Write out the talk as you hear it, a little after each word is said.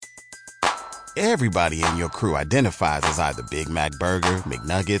Everybody in your crew identifies as either Big Mac Burger,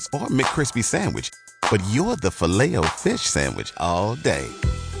 McNuggets, or McCrispy Sandwich. But you're the Filet-O-Fish Sandwich all day.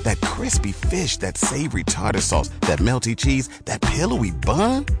 That crispy fish, that savory tartar sauce, that melty cheese, that pillowy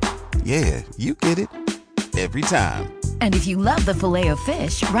bun. Yeah, you get it. Every time. And if you love the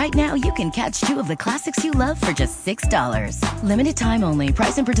Filet-O-Fish, right now you can catch two of the classics you love for just $6. Limited time only.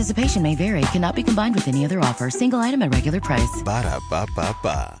 Price and participation may vary. Cannot be combined with any other offer. Single item at regular price.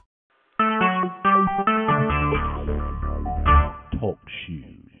 Ba-da-ba-ba-ba. Talk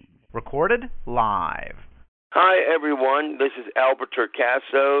shoes. Recorded live. Hi, everyone. This is Albert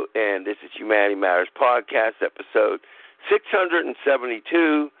Turcasso, and this is Humanity Matters Podcast, episode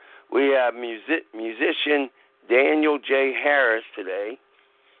 672. We have musician Daniel J. Harris today.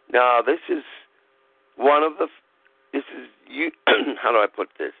 Now, this is how do I put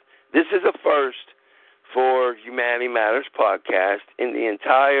this? This is a first for Humanity Matters Podcast in the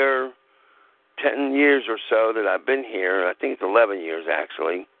entire 10 years or so that I've been here. I think it's 11 years,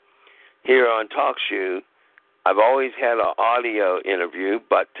 actually, here on TalkShoe. I've always had an audio interview,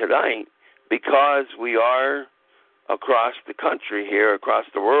 but tonight, because we are across the country here, across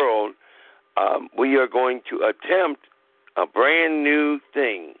the world, we are going to attempt a brand new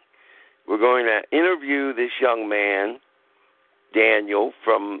thing. We're going to interview this young man, Daniel,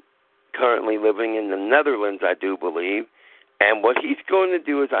 from currently living in the Netherlands, I do believe. And what he's going to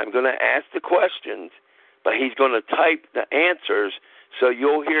do is I'm going to ask the questions, but he's going to type the answers. So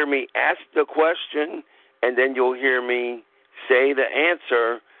you'll hear me ask the question, and then you'll hear me say the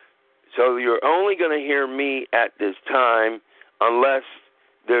answer. So you're only going to hear me at this time unless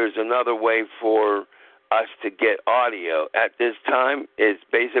there's another way for us to get audio. At this time, it's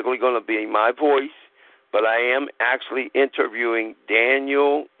basically going to be my voice, but I am actually interviewing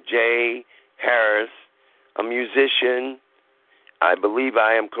Daniel J. Harris, a musician. I believe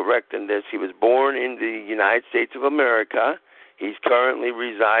I am correct in this. He was born in the United States of America. He's currently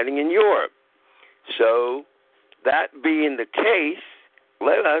residing in Europe. So, that being the case,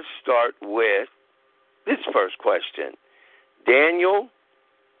 let us start with this first question. Daniel,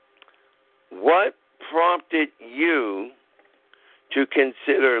 what prompted you to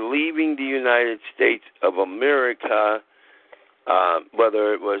consider leaving the United States of America,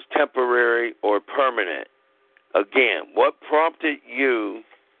 whether it was temporary or permanent? Again, what prompted you,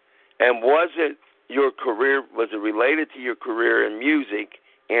 and was it related to your career in music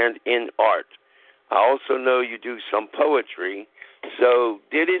and in art? I also know you do some poetry, so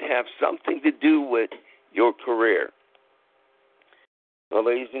did it have something to do with your career? Well,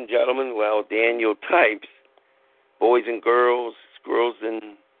 ladies and gentlemen, while Daniel types, boys and girls, squirrels and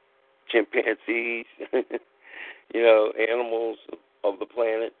chimpanzees, animals of the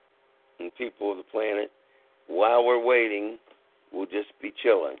planet and people of the planet, while we're waiting, we'll just be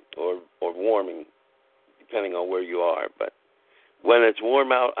chilling or warming, depending on where you are. But when it's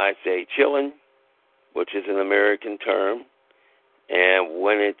warm out, I say chilling, which is an American term. And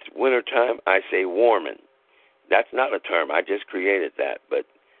when it's wintertime, I say warming. That's not a term. I just created that. But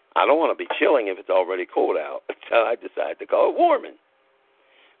I don't want to be chilling if it's already cold out. So I decided to call it warming.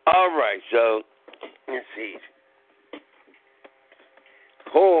 All right, so let's see.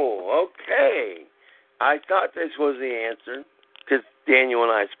 Oh, okay. I thought this was the answer because Daniel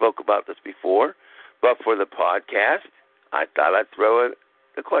and I spoke about this before. But for the podcast, I thought I'd throw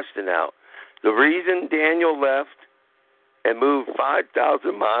the question out. The reason Daniel left and moved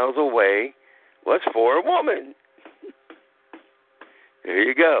 5,000 miles away was for a woman. There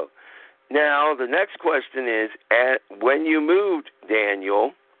you go. Now, the next question is, when you moved,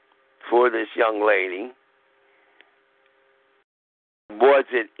 Daniel, for this young lady, was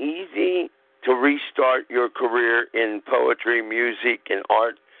it easy to restart your career in poetry, music, and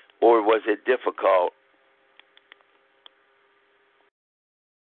art, or was it difficult?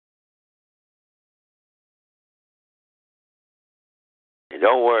 And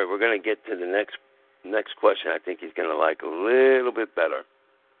don't worry, we're going to get to the next question. I think he's going to like a little bit better.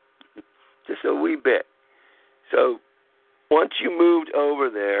 Just a wee bit. So, once you moved over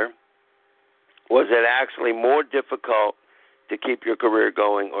there, was it actually more difficult to keep your career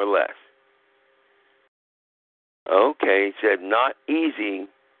going or less? Okay, he said not easy,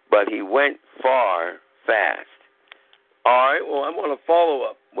 but he went far fast. All right, well, I want to follow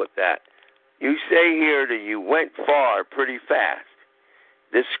up with that. You say here that you went far pretty fast.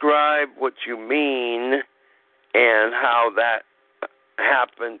 Describe what you mean and how that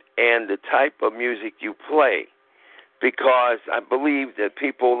happened and the type of music you play. Because I believe that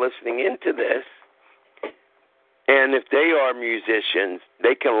people listening into this, and if they are musicians,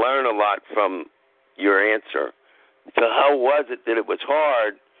 they can learn a lot from your answer. So how was it that it was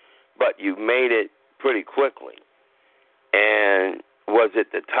hard, but you made it pretty quickly. And was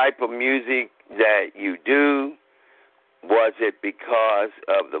it the type of music that you do? Was it because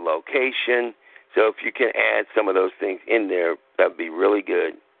of the location? So if you can add some of those things in there, that would be really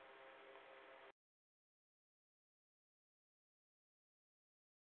good.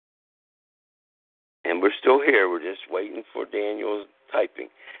 And we're still here. We're just waiting for Daniel's typing.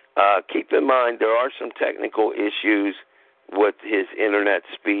 Keep in mind, there are some technical issues with his internet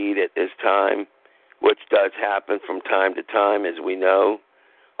speed at this time, which does happen from time to time, as we know,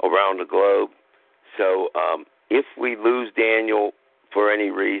 around the globe. So if we lose Daniel for any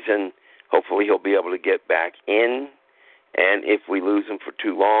reason, hopefully he'll be able to get back in. And if we lose him for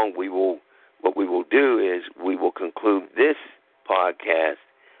too long, what we will do is we will conclude this podcast.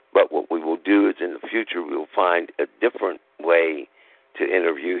 But what we will do is in the future we will find a different way to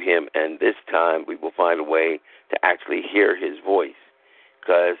interview him, and this time we will find a way to actually hear his voice,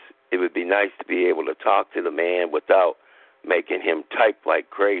 because it would be nice to be able to talk to the man without making him type like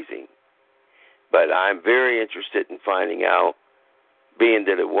crazy. But I'm very interested in finding out, being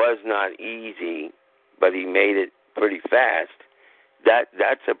that it was not easy, but he made it pretty fast.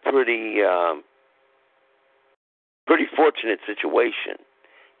 That's a pretty fortunate situation,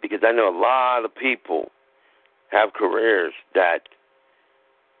 because I know a lot of people have careers that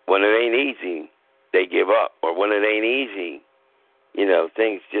when it ain't easy, they give up. Or when it ain't easy,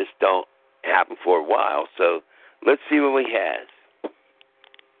 things just don't happen for a while. So let's see what he has.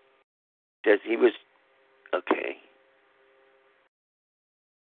 Says he was, okay.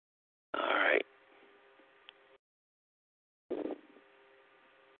 All right.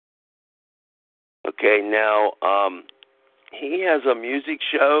 Okay, now, he has a music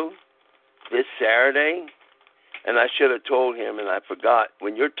show this Saturday, and I should have told him, and I forgot.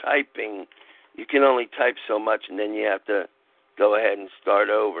 When you're typing, you can only type so much, and then you have to go ahead and start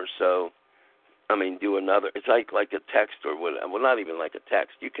over. So, do another. It's like a text or whatever. Well, not even like a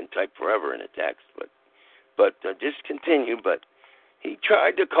text. You can type forever in a text, but just continue. But he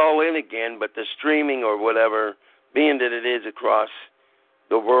tried to call in again, but the streaming or whatever, being that it is across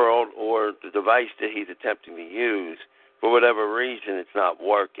the world or the device that he's attempting to use, for whatever reason, it's not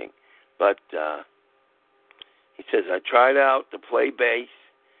working. But he says, I tried out to play bass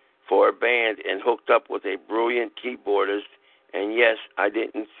for a band and hooked up with a brilliant keyboardist, and yes, I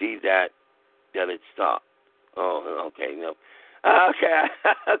didn't see that it stopped. Oh, okay, no. Okay,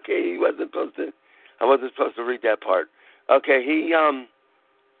 I wasn't supposed to read that part. Okay,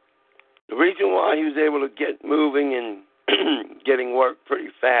 the reason why he was able to get moving and getting work pretty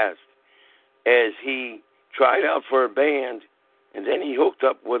fast is he tried out for a band, and then he hooked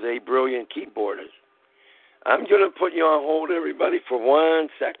up with a brilliant keyboardist. I'm going to put you on hold, everybody, for 1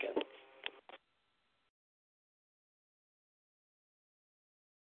 second.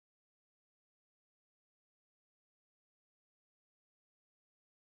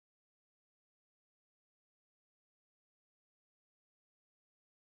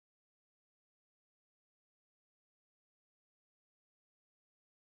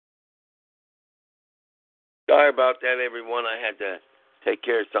 Sorry about that, everyone. I had to take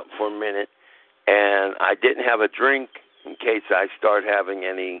care of something for a minute, and I didn't have a drink in case I start having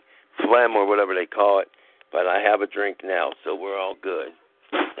any phlegm or whatever they call it, but I have a drink now, so we're all good.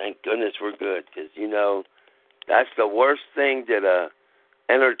 Thank goodness we're good, because, that's the worst thing that a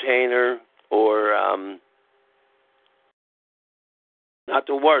entertainer or, not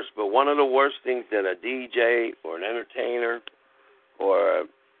the worst, but one of the worst things that a DJ or an entertainer or a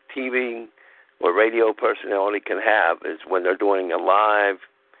TV or radio personality can have is when they're doing a live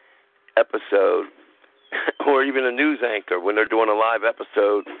episode, or even a news anchor, when they're doing a live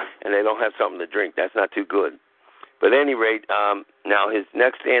episode and they don't have something to drink. That's not too good. But at any rate, now his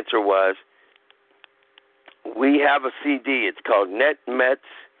next answer was, we have a CD. It's called Net Met's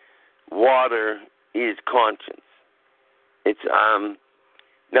Water is Conscience. It's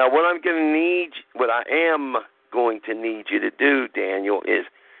now what I am going to need you to do, Daniel, is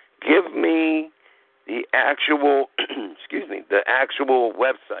give me the actual the actual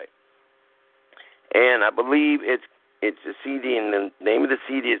website. And I believe it's a CD, and the name of the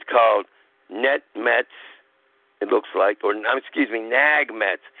CD is called NetMets. It looks like,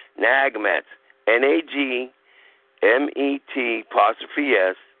 NAGMETS. NAGMETS. NAGMET''S,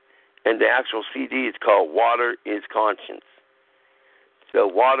 and the actual CD is called Water is Conscience. So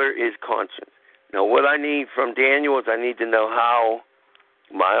Water is Conscience. Now what I need from Daniel is I need to know how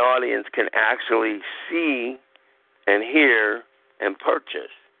my audience can actually see and hear and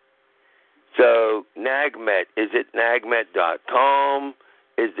purchase. So NAGMET, is it nagmet.com?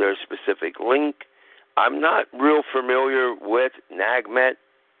 Is there a specific link? I'm not real familiar with NAGMET.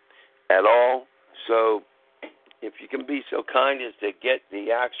 at all. So if you can be so kind as to get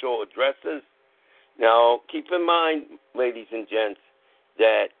the actual addresses. Now, keep in mind, ladies and gents,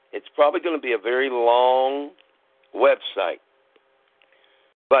 that it's probably going to be a very long website.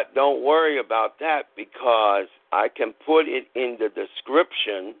 But don't worry about that, because I can put it in the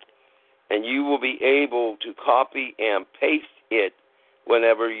description, and you will be able to copy and paste it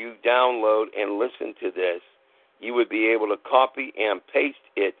whenever you download and listen to this. You would be able to copy and paste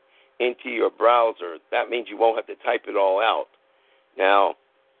it into your browser. That means you won't have to type it all out. Now,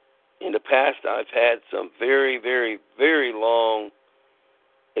 in the past, I've had some very, very, very long,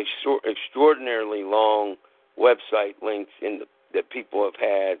 extraordinarily long website links that people have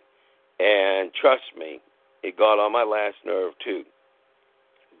had, and trust me, it got on my last nerve too.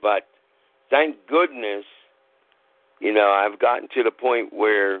 But thank goodness, I've gotten to the point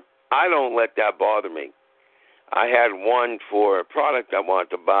where I don't let that bother me. I had one for a product I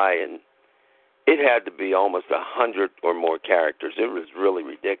wanted to buy, and it had to be almost 100 or more characters. It was really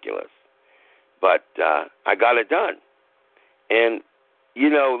ridiculous. But I got it done. And,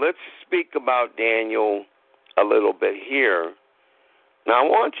 let's speak about Daniel a little bit here. Now, I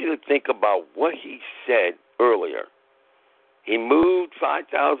want you to think about what he said earlier. He moved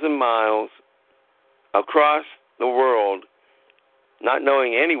 5,000 miles across the world, not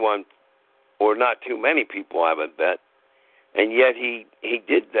knowing anyone, or not too many people, I would bet. And yet he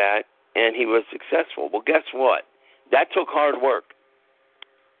did that, and he was successful. Well, guess what? That took hard work.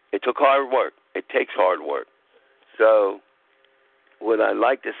 It took hard work. It takes hard work. So what I'd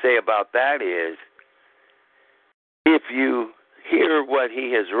like to say about that is, if you hear what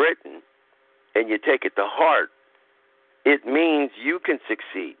he has written and you take it to heart, it means you can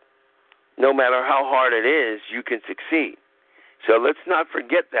succeed. No matter how hard it is, you can succeed. So let's not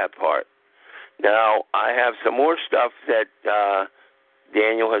forget that part. Now, I have some more stuff that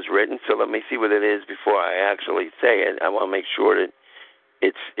Daniel has written, so let me see what it is before I actually say it. I want to make sure that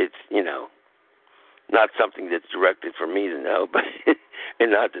it's not something that's directed for me to know, but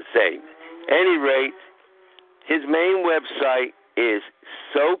and not to say. At any rate, his main website is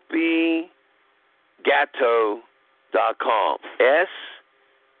soupygateau.com.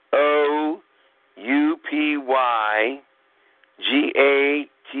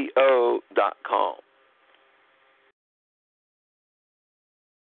 soupygateau.com.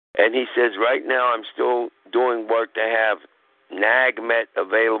 And he says, right now I'm still doing work to have NAGMET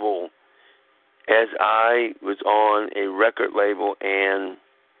available, as I was on a record label and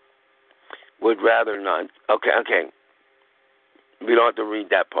would rather not. Okay. We don't have to read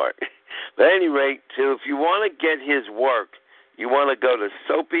that part. But at any rate, so if you want to get his work, you want to go to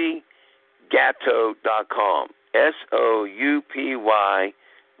soupygateau.com.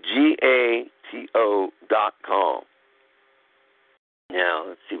 soupygateau.com. Now,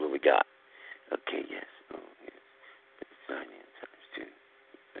 let's see what we got. Okay, yes. Oh, yes. Sign in times 2.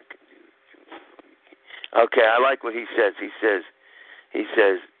 Okay, I like what he says. He says,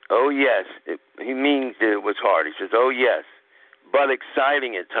 oh, yes. He means that it was hard. He says, oh, yes, but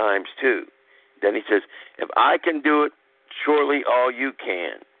exciting at times, too. Then he says, if I can do it, surely all you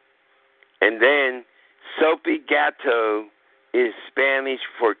can. And then Soupy Gato is Spanish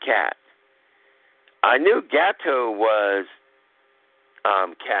for cat. I knew gato was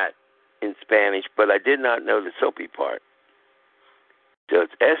cat in Spanish, but I did not know the soapy part. So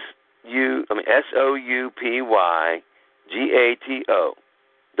it's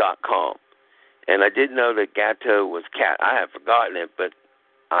soupygato.com. And I did know that gato was cat. I had forgotten it, but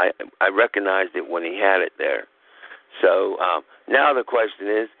I recognized it when he had it there. So now the question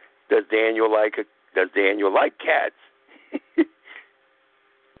is, does Daniel like cats?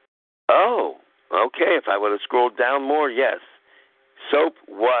 Oh, okay. If I would have scrolled down more, yes. Soap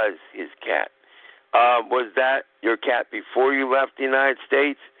was his cat. Was that your cat before you left the United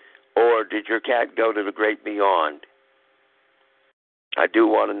States, or did your cat go to the great beyond? I do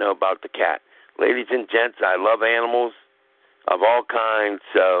want to know about the cat. Ladies and gents, I love animals of all kinds,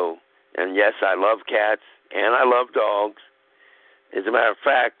 and yes, I love cats, and I love dogs. As a matter of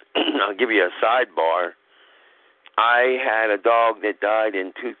fact, I'll give you a sidebar. I had a dog that died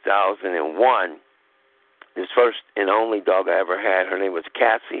in 2001. This first and only dog I ever had. Her name was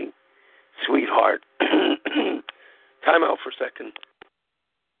Cassie, Sweetheart. Time out for a second.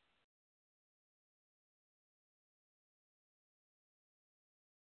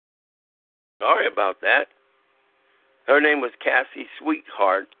 Sorry about that. Her name was Cassie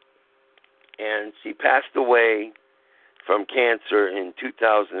Sweetheart, and she passed away from cancer in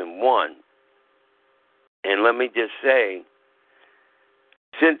 2001. And let me just say,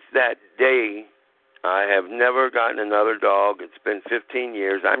 since that day, I have never gotten another dog. It's been 15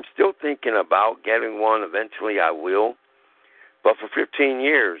 years. I'm still thinking about getting one. Eventually I will. But for 15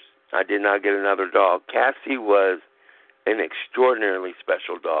 years, I did not get another dog. Cassie was an extraordinarily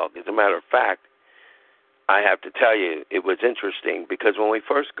special dog. As a matter of fact, I have to tell you, it was interesting because when we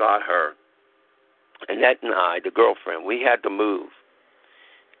first got her, Annette and I, the girlfriend, we had to move.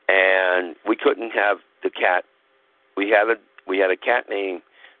 And we couldn't have the cat. We had a cat named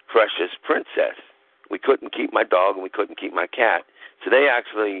Precious Princess. We couldn't keep my dog and we couldn't keep my cat. So they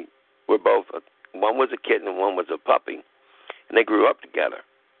actually were both, one was a kitten and one was a puppy. And they grew up together.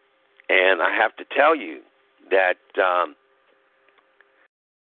 And I have to tell you that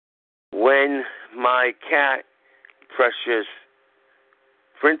when my cat, Precious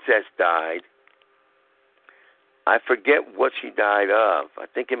Princess, died, I forget what she died of. I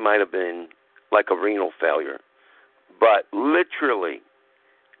think it might have been like a renal failure. But literally,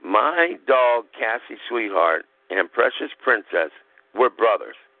 my dog, Cassie Sweetheart, and Precious Princess were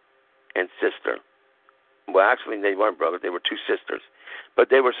brothers and sister. Well, actually, they weren't brothers. They were two sisters. But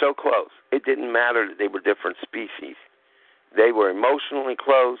they were so close. It didn't matter that they were different species. They were emotionally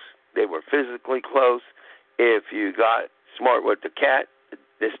close. They were physically close. If you got smart with the cat,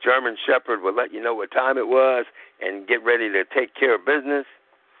 this German Shepherd would let you know what time it was and get ready to take care of business.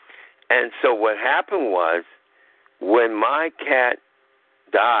 And so what happened was, when my cat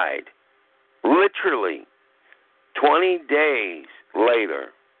died, literally 20 days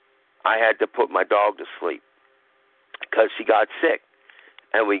later, I had to put my dog to sleep because she got sick.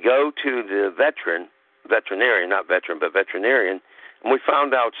 And we go to the veterinarian, and we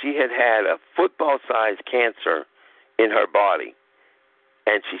found out she had had a football-sized cancer in her body.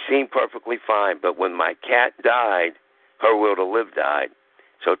 And she seemed perfectly fine. But when my cat died, her will to live died.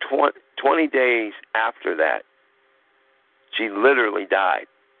 So 20 days after that, she literally died.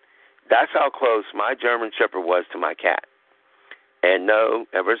 That's how close my German Shepherd was to my cat. And no,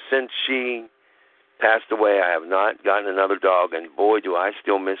 ever since she passed away, I have not gotten another dog. And boy, do I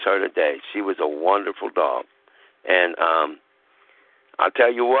still miss her today. She was a wonderful dog. And I'll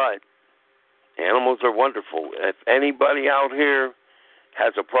tell you what, animals are wonderful. If anybody out here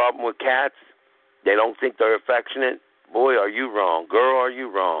has a problem with cats, they don't think they're affectionate, boy, are you wrong. Girl, are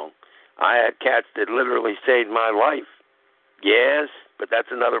you wrong. I had cats that literally saved my life. Yes, but that's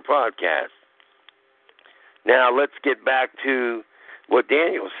another podcast. Now, let's get back to what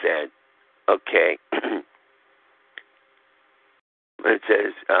Daniel said. Okay. It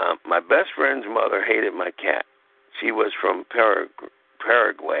says, my best friend's mother hated my cat. She was from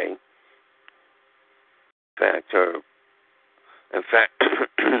Paraguay. In fact,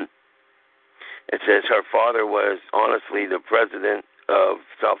 it says her father was honestly the president of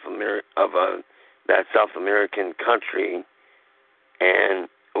that South American country, and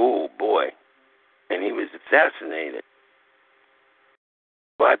oh boy, and he was assassinated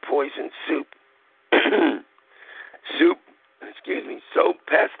by poison soup. Soap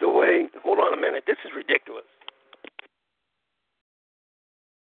passed away. Hold on a minute, this is ridiculous.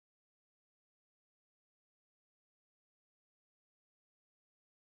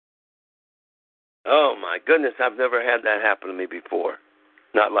 Oh, my goodness, I've never had that happen to me before.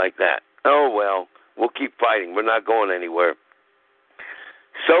 Not like that. Oh, well, we'll keep fighting. We're not going anywhere.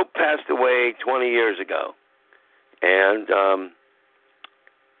 Soap passed away 20 years ago. And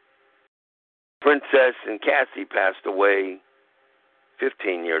Princess and Cassie passed away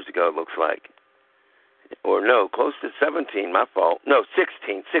 15 years ago, it looks like. Or no, close to 17, my fault. No,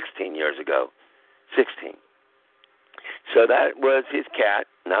 16 years ago. 16. So that was his cat,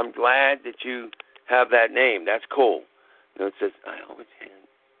 and I'm glad that you have that name. That's cool. You know, it says, I always had.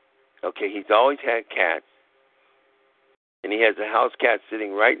 Okay, he's always had cats, and he has a house cat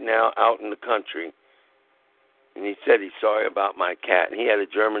sitting right now out in the country, and he said he's sorry about my cat. And he had a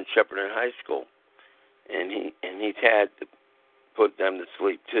German Shepherd in high school, and he's had to put them to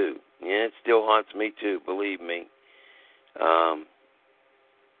sleep too. Yeah, it still haunts me too, believe me. I'm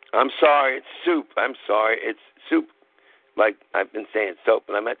sorry, it's soup. I'm sorry, it's soup. Like I've been saying soap,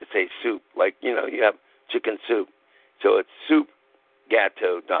 but I meant to say soup. Like, you know, you have chicken soup. So it's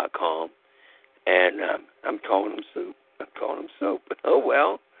soupgateau.com. And I'm calling him soup. I'm calling him soap. Oh,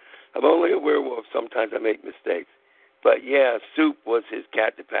 well, I'm only a werewolf. Sometimes I make mistakes. But, yeah, Soup was his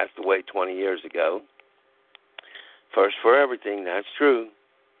cat that passed away 20 years ago. First for everything, that's true.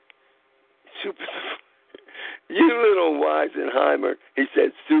 Soup is you little Weisenheimer. He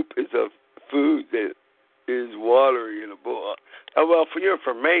said soup is a food that is watery in a bowl. Oh, well, for your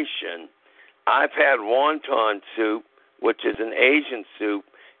information, I've had wonton soup, which is an Asian soup,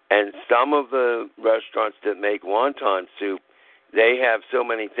 and some of the restaurants that make wonton soup, they have so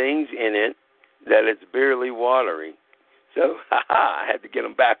many things in it that it's barely watery. So, I had to get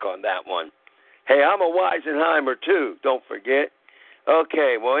him back on that one. Hey, I'm a Weisenheimer, too. Don't forget.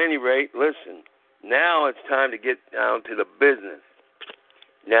 Okay, well, at any rate, listen. Now it's time to get down to the business.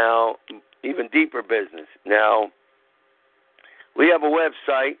 Now, even deeper business. Now, we have a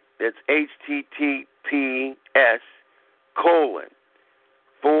website that's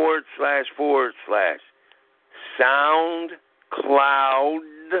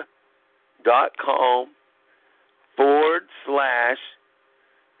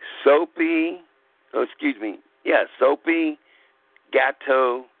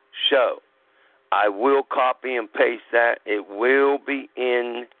SoapyGatto Show. I will copy and paste that. It will be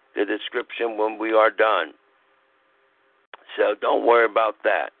in the description when we are done. So don't worry about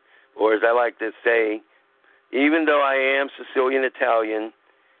that. Or as I like to say, even though I am Sicilian Italian,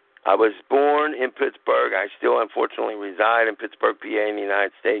 I was born in Pittsburgh. I still unfortunately reside in Pittsburgh, PA in the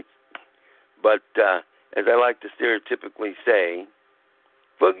United States. But as I like to stereotypically say,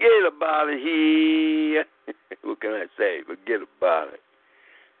 forget about it here. What can I say? Forget about it.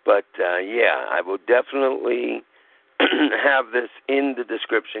 But, yeah, I will definitely have this in the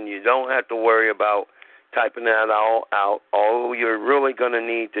description. You don't have to worry about typing that all out. All you're really going to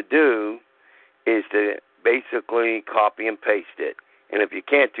need to do is to basically copy and paste it. And if you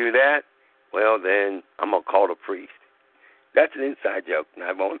can't do that, well, then I'm going to call the priest. That's an inside joke, and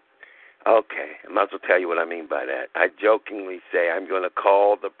I won't. Okay, I might as well tell you what I mean by that. I jokingly say I'm going to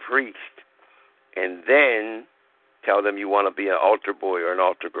call the priest and then tell them you want to be an altar boy or an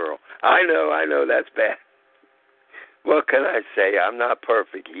altar girl. I know, that's bad. What can I say? I'm not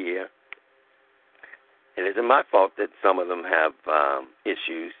perfect here. It isn't my fault that some of them have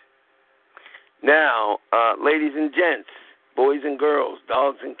issues. Now, ladies and gents, boys and girls,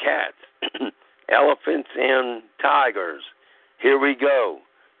 dogs and cats, elephants and tigers, here we go.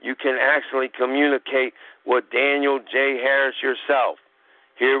 You can actually communicate with Daniel J. Harris yourself.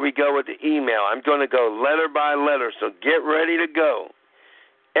 Here we go with the email. I'm going to go letter by letter, so get ready to go.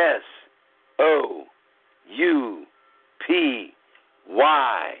 SOUPYWAGMAIL.com.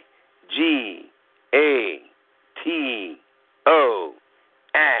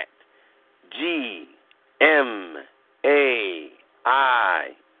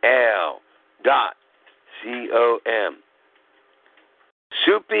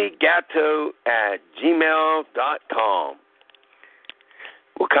 SoupyGatto@gmail.com.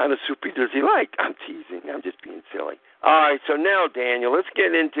 What kind of soupy does he like? I'm teasing. I'm just being silly. All right, so now, Daniel, let's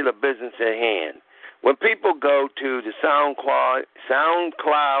get into the business at hand. When people go to the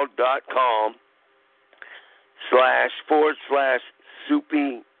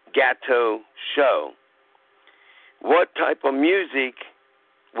SoundCloud.com//SoupyGatto Show, what type of music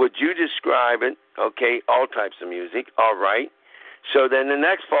would you describe it? Okay, all types of music. All right. So then the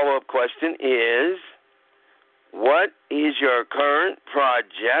next follow-up question is, what is your current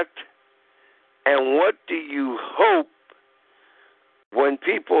project, and what do you hope when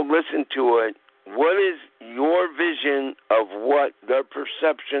people listen to it, what is your vision of what their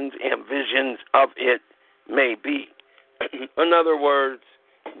perceptions and visions of it may be? In other words,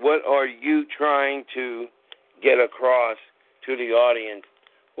 what are you trying to get across to the audience,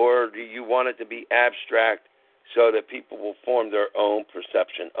 or do you want it to be abstract so that people will form their own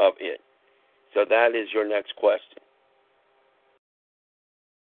perception of it? So that is your next question.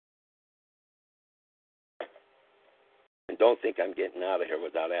 And don't think I'm getting out of here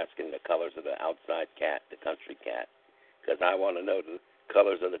without asking the colors of the outside cat, the country cat, because I want to know the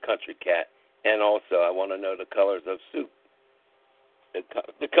colors of the country cat, and also I want to know the colors of soup.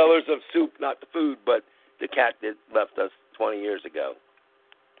 The colors of soup, not the food, but the cat that left us 20 years ago.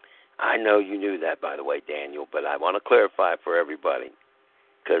 I know you knew that, by the way, Daniel, but I want to clarify for everybody,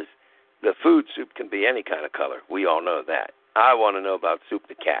 because the food soup can be any kind of color. We all know that. I want to know about Soup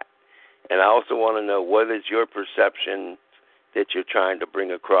the cat. And I also want to know what is your perception that you're trying to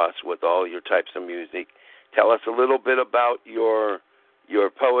bring across with all your types of music. Tell us a little bit about your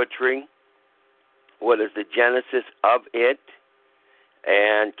poetry. What is the genesis of it?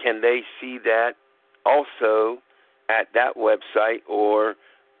 And can they see that also at that website, or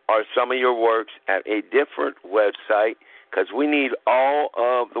are some of your works at a different website? Because we need all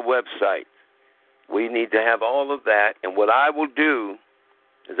of the websites. We need to have all of that. And what I will do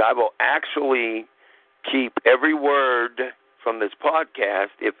is I will actually keep every word from this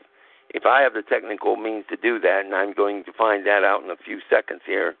podcast, if I have the technical means to do that, and I'm going to find that out in a few seconds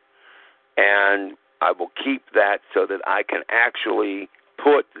here, and I will keep that so that I can actually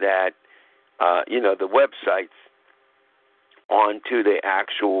put that, the websites onto the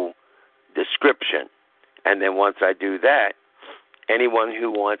actual description. And then once I do that, anyone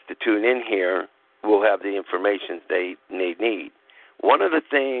who wants to tune in here will have the information they need. One of the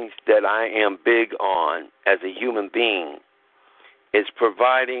things that I am big on as a human being is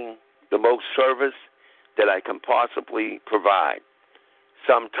providing the most service that I can possibly provide.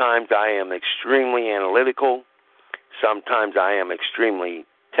 Sometimes I am extremely analytical. Sometimes I am extremely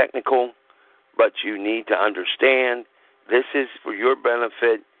technical. But you need to understand this is for your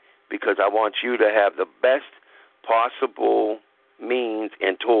benefit because I want you to have the best possible means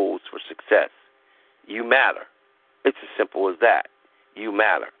and tools for success. You matter. It's as simple as that. You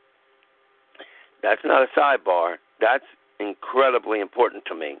matter. That's not a sidebar. That's incredibly important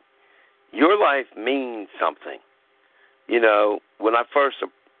to me. Your life means something. You know, when I first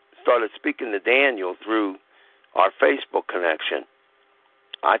started speaking to Daniel through our Facebook connection,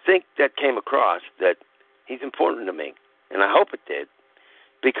 I think that came across that he's important to me, and I hope it did,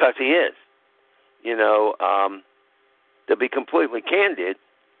 because he is. You know, to be completely candid,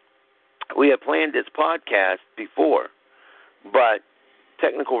 we had planned this podcast before, but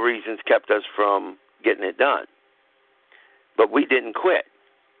technical reasons kept us from getting it done. But we didn't quit.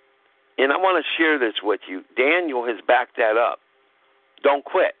 And I want to share this with you. Daniel has backed that up. Don't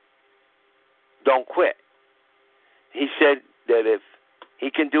quit. Don't quit. He said that if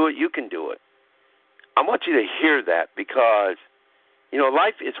he can do it, you can do it. I want you to hear that because, you know,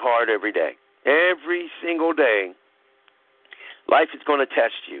 life is hard every day. Every single day, life is going to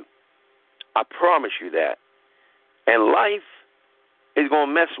test you. I promise you that. And life is going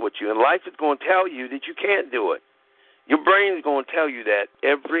to mess with you. And life is going to tell you that you can't do it. Your brain is going to tell you that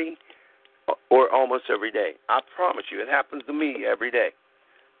every or almost every day. I promise you, it happens to me every day.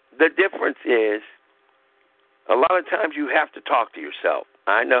 The difference is a lot of times you have to talk to yourself.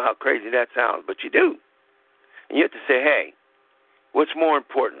 I know how crazy that sounds, but you do. And you have to say, hey, what's more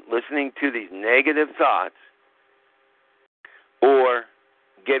important, listening to these negative thoughts or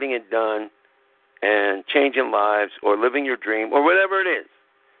getting it done and changing lives or living your dream or whatever it is,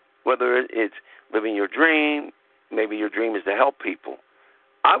 whether it's living your dream, maybe your dream is to help people.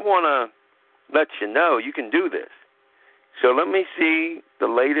 I want to let you know you can do this. So let me see the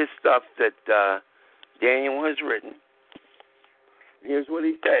latest stuff that Daniel has written. Here's what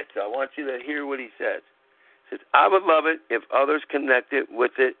he said. So I want you to hear what he says. He says, I would love it if others connected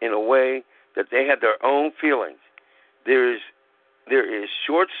with it in a way that they had their own feelings. There is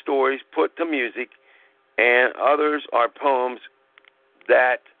short stories put to music, and others are poems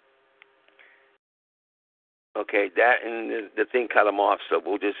that, okay, that and the thing cut him off, so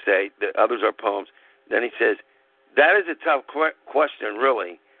we'll just say that others are poems. Then he says, that is a tough question,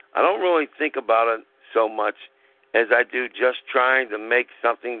 really. I don't really think about it so much as I do just trying to make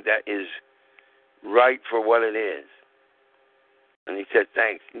something that is right for what it is. And he said,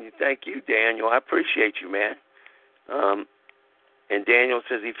 thanks. Thank you, Daniel. I appreciate you, man. And Daniel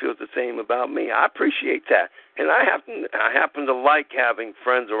says he feels the same about me. I appreciate that. And I happen to like having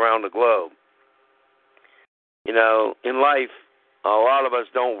friends around the globe. You know, in life, a lot of us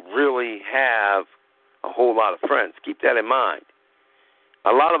don't really have a whole lot of friends. Keep that in mind.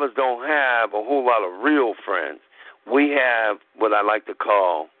 A lot of us don't have a whole lot of real friends. We have what I like to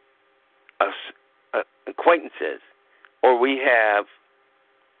call acquaintances. Or we have,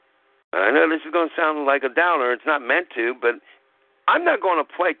 I know this is going to sound like a downer. It's not meant to, but I'm not going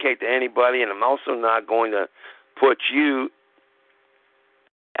to placate to anybody, and I'm also not going to put you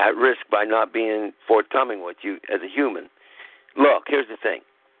at risk by not being forthcoming with you as a human. Look, here's the thing.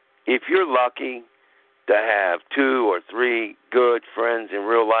 If you're lucky to have 2 or 3 good friends in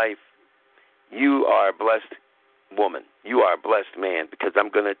real life, you are a blessed woman. You are a blessed man, because I'm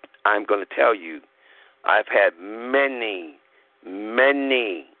going to tell you, I've had many,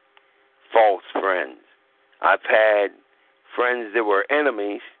 many false friends. I've had friends that were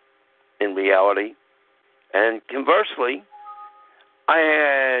enemies in reality, and conversely, I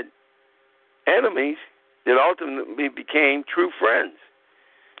had enemies that ultimately became true friends.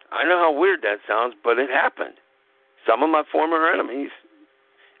 I know how weird that sounds, but it happened. Some of my former enemies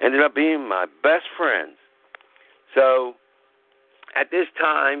ended up being my best friends. So at this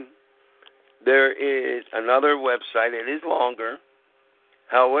time, there is another website. It is longer.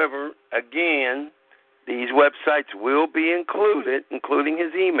 However, again, these websites will be included, including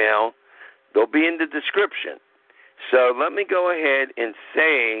his email. They'll be in the description. So let me go ahead and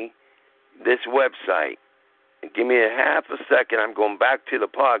say this website. Give me a half a second. I'm going back to the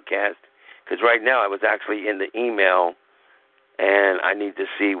podcast because right now I was actually in the email, and I need to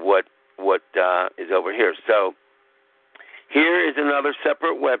see what is over here. So here is another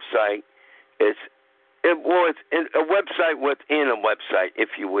separate website. It's a website within a website, if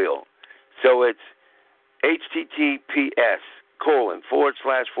you will. So it's HTTPS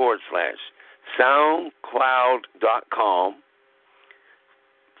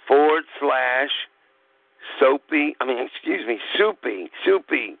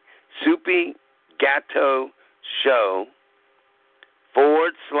Soupy Gatto Show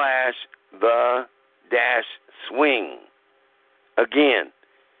 /the dash swing. Again,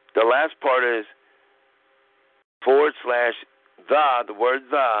 the last part is / the word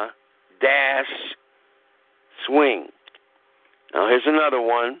the dash swing. Now here's another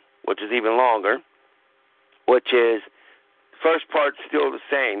one, which is even longer, which is first part's still the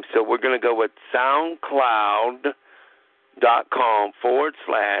same. So we're going to go with SoundCloud.com /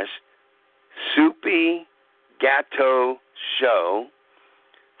 Soupy Gatto Show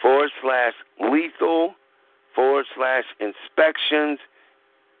 /lethal /inspections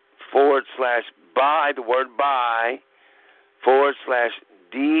 /by, the word by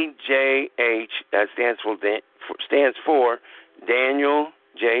 /DJH, that stands for Daniel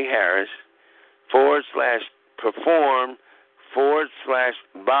J. Harris /perform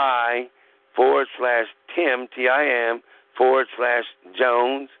 /by /Tim TIM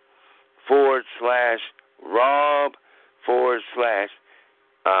 /Jones /Rob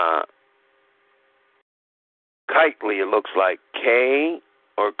Kitely, it looks like K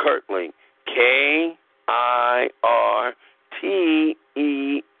or Kirtley, KIRTELY.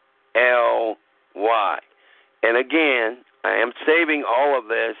 And again, I am saving all of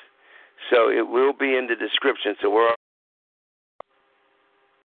this, so it will be in the description. So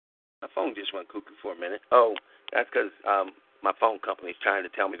my phone just went cuckoo for a minute. Oh, that's because my phone company is trying to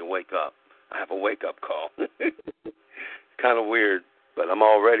tell me to wake up. I have a wake-up call. Kind of weird, but I'm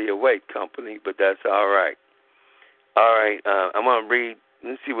already awake, company, but that's all right. All right, I'm going to read.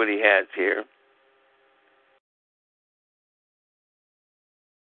 Let's see what he has here.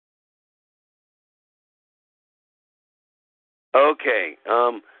 Okay,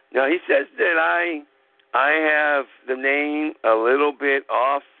 now he says that I have the name a little bit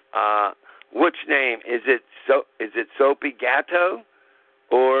off. Which name? Is it Soupy Gatto?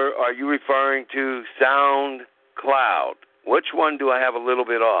 Or are you referring to SoundCloud? Which one do I have a little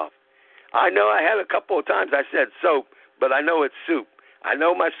bit off? I know I had a couple of times I said soap, but I know it's soup. I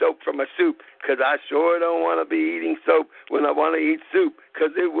know my soap from a soup because I sure don't want to be eating soap when I want to eat soup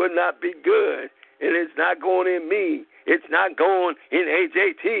because it would not be good. And it's not going in me. It's not going in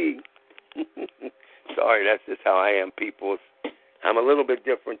AJT. Sorry, that's just how I am, people. I'm a little bit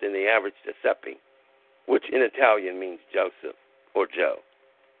different than the average Giuseppe, which in Italian means Joseph or Joe.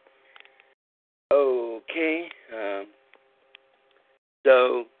 Okay.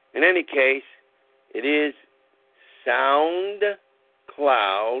 So, in any case, it is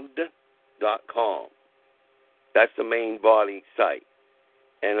SoundCloud.com. That's the main body site.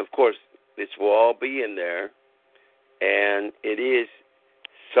 And, of course, this will all be in there. And it is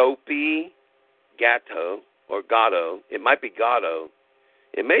Soupy Gatto or Gatto. It might be Gatto.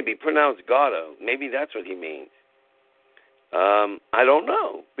 It may be pronounced Gatto. Maybe that's what he means. I don't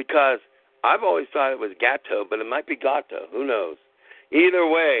know because I've always thought it was Gatto, but it might be Gatto. Who knows? Either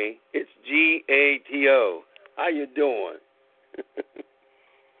way, it's GATO. How you doing?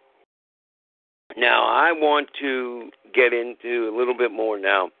 Now, I want to get into a little bit more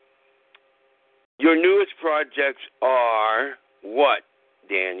now. Your newest projects are what,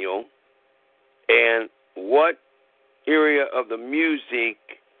 Daniel? And what area of the music,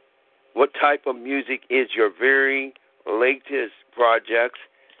 what type of music is your very latest projects?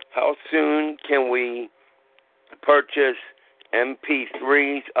 How soon can we purchase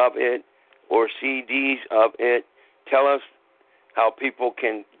MP3s of it or CDs of it? Tell us how people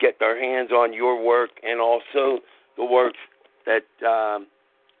can get their hands on your work and also the works that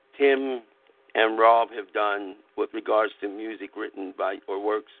Tim and Rob have done with regards to music written by or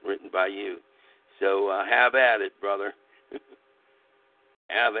works written by you. So have at it, brother.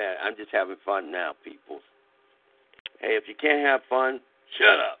 Have at it. I'm just having fun now, people. Hey, if you can't have fun,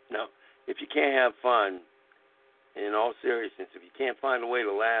 shut up. No, if you can't have fun, in all seriousness, if you can't find a way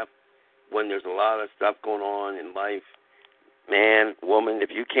to laugh when there's a lot of stuff going on in life, man, woman,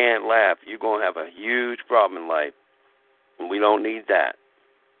 if you can't laugh, you're going to have a huge problem in life. And we don't need that.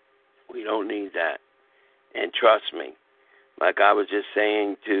 We don't need that. And trust me, like I was just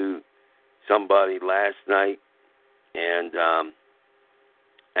saying to somebody last night, and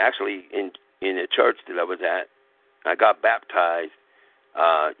actually in the church that I was at, I got baptized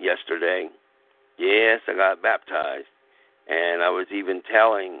yesterday. Yes, I got baptized. And I was even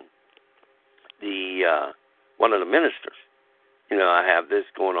telling the one of the ministers, you know, I have this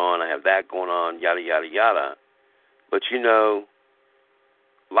going on, I have that going on, yada, yada, yada. But, you know,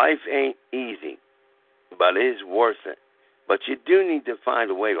 life ain't easy, but it is worth it. But you do need to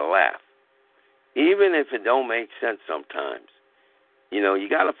find a way to laugh, even if it don't make sense sometimes. You know, you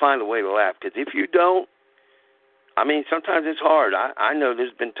got to find a way to laugh, because if you don't, I mean, sometimes it's hard. I know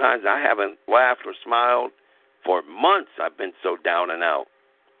there's been times I haven't laughed or smiled for months. I've been so down and out.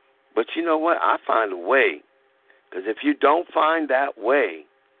 But you know what? I find a way, because if you don't find that way,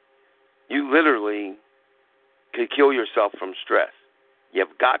 you literally could kill yourself from stress.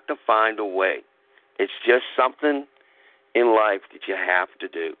 You've got to find a way. It's just something in life that you have to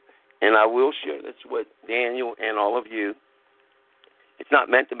do. And I will share this with Daniel and all of you. It's not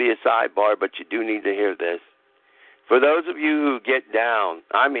meant to be a sidebar, but you do need to hear this. For those of you who get down,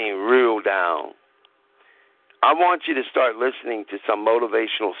 I mean real down, I want you to start listening to some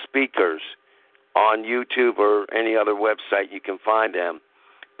motivational speakers on YouTube or any other website you can find them.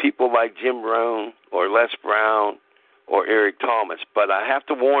 People like Jim Rohn or Les Brown or Eric Thomas. But I have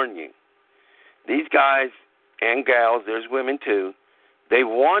to warn you, these guys and gals, there's women too, they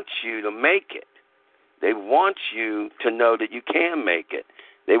want you to make it. They want you to know that you can make it.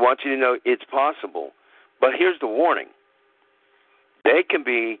 They want you to know it's possible. But here's the warning. They can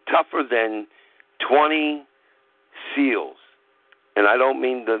be tougher than 20 SEALs. And I don't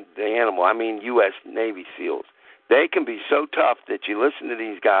mean the animal. I mean U.S. Navy SEALs. They can be so tough that you listen to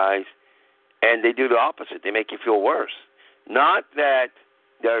these guys and they do the opposite. They make you feel worse. Not that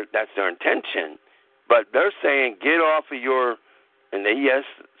that's their intention, but they're saying get off of your, and they, yes,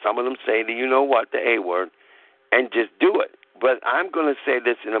 some of them say the you-know-what, the A word, and just do it. But I'm going to say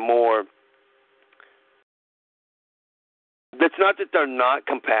this in a more, it's not that they're not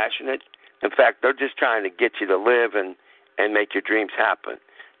compassionate. In fact, they're just trying to get you to live and make your dreams happen.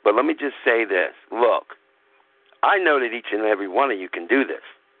 But let me just say this. Look, I know that each and every one of you can do this.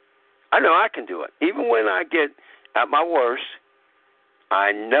 I know I can do it. Even when I get at my worst,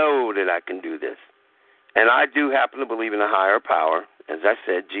 I know that I can do this. And I do happen to believe in a higher power, as I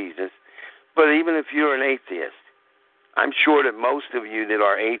said, Jesus. But even if you're an atheist, I'm sure that most of you that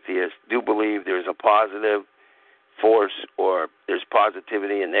are atheists do believe there's a positive force, or there's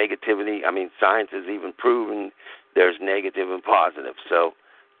positivity and negativity. I mean, science has even proven there's negative and positive. So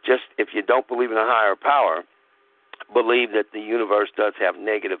just if you don't believe in a higher power, believe that the universe does have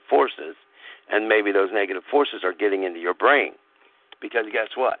negative forces, and maybe those negative forces are getting into your brain. Because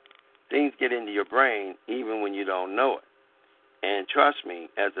guess what? Things get into your brain even when you don't know it. And trust me,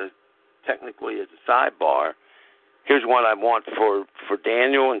 technically as a sidebar, here's what I want for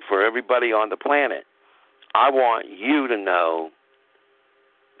Daniel and for everybody on the planet. I want you to know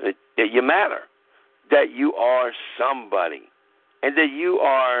that you matter, that you are somebody, and that you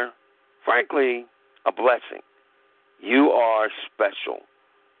are, frankly, a blessing. You are special.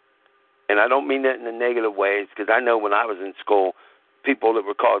 And I don't mean that in the negative ways, because I know when I was in school, people that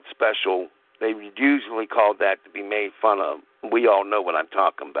were called special, they usually called that to be made fun of. We all know what I'm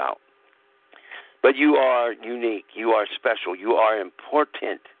talking about. But you are unique. You are special. You are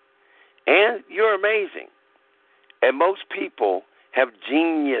important. And you're amazing. And most people have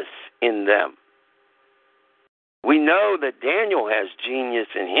genius in them. We know that Daniel has genius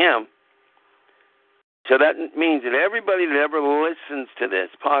in him. So that means that everybody that ever listens to this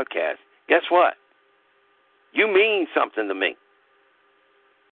podcast, guess what? You mean something to me.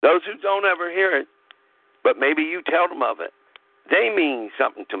 Those who don't ever hear it, but maybe you tell them of it, they mean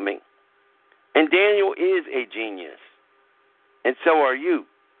something to me. And Daniel is a genius. And so are you.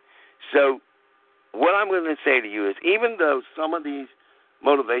 So what I'm going to say to you is, even though some of these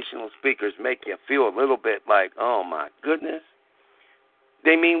motivational speakers make you feel a little bit like, oh my goodness,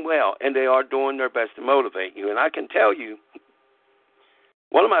 they mean well, and they are doing their best to motivate you. And I can tell you,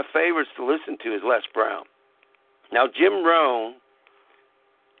 one of my favorites to listen to is Les Brown. Now, Jim Rohn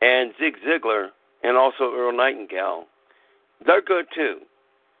and Zig Ziglar and also Earl Nightingale, they're good too.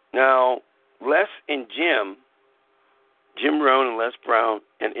 Now, Les and Jim Rohn and Les Brown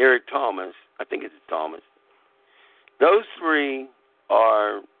and Eric Thomas, I think it's Thomas, those three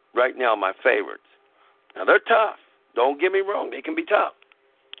are right now my favorites. Now, they're tough. Don't get me wrong. They can be tough.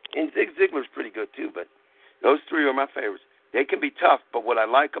 And Zig Ziglar's pretty good too, but those three are my favorites. They can be tough, but what I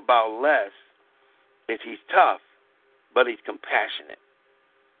like about Les is he's tough, but he's compassionate.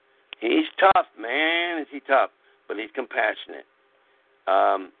 He's tough, man. Is he tough? But he's compassionate.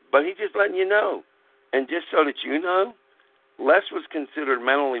 But he's just letting you know. And just so that you know, Les was considered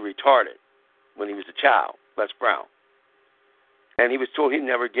mentally retarded when he was a child, Les Brown. And he was told he'd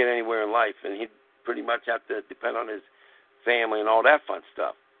never get anywhere in life, and he'd pretty much have to depend on his family and all that fun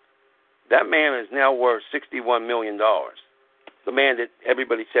stuff. That man is now worth $61 million. The man that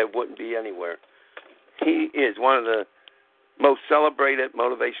everybody said wouldn't be anywhere. He is one of the most celebrated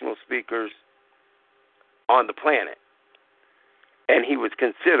motivational speakers on the planet. and he was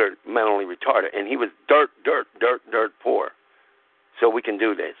considered mentally retarded, and he was dirt poor. So we can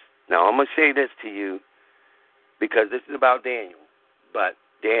do this. Now, I'm going to say this to you because this is about Daniel, but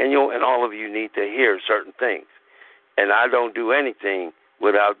Daniel and all of you need to hear certain things, and I don't do anything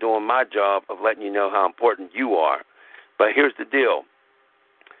without doing my job of letting you know how important you are. But here's the deal.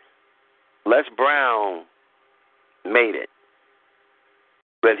 Les Brown made it.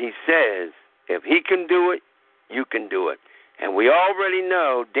 But he says, if he can do it, you can do it. And we already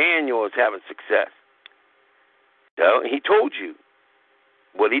know Daniel is having success. So he told you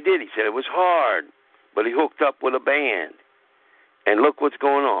what he did. He said it was hard, but he hooked up with a band. And look what's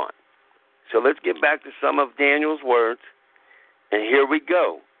going on. So let's get back to some of Daniel's words. And here we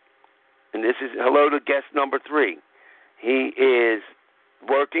go. And this is hello to guest number 3. He is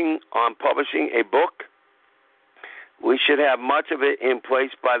working on publishing a book. We should have much of it in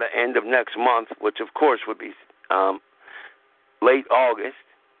place by the end of next month, which of course would be late August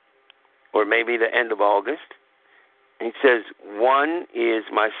or maybe the end of August. And he says, one is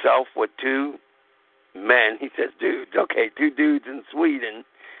myself with 2 men. He says, dudes, okay, 2 dudes in Sweden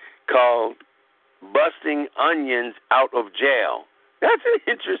called Busting Onions Out of Jail. That's an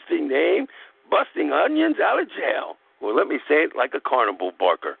interesting name, Busting Onions Out of Jail. Well, let me say it like a carnival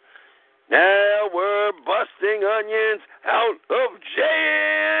barker. Now we're busting onions out of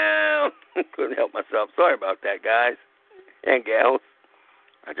jail. Couldn't help myself. Sorry about that, guys and gals.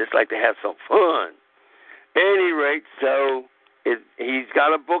 I just like to have some fun. At any rate, so he's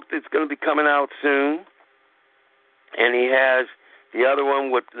got a book that's going to be coming out soon, and he has the other one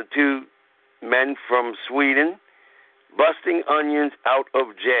with the 2 men from Sweden, Busting Onions Out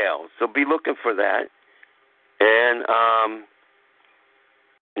of Jail. So be looking for that. And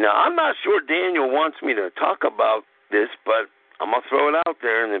now, I'm not sure Daniel wants me to talk about this, but I'm going to throw it out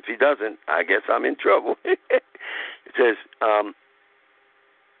there, and if he doesn't, I guess I'm in trouble. It says, I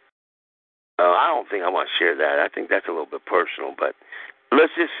don't think I want to share that. I think that's a little bit personal, but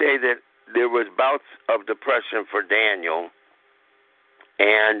let's just say that there was bouts of depression for Daniel,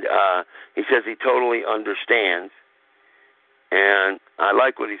 and he says he totally understands, and I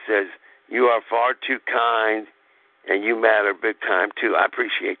like what he says, you are far too kind, and you matter big time, too. I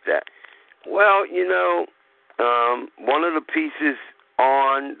appreciate that. Well, you know, one of the pieces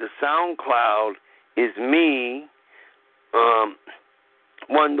on the SoundCloud is me.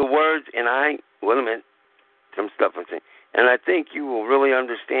 One of the words, and wait a minute, some stuff I'm saying, and I think you will really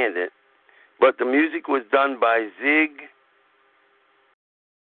understand it, but the music was done by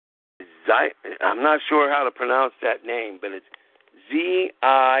I'm not sure how to pronounce that name, but it's Zietler.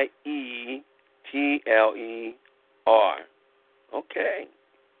 Okay.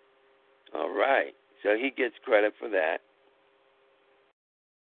 All right. So he gets credit for that.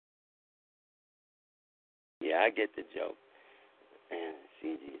 Yeah, I get the joke. And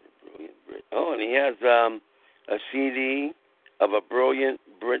CD is a brilliant Brit. Oh, and he has a CD of a brilliant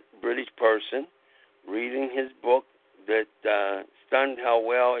British person reading his book that stunned how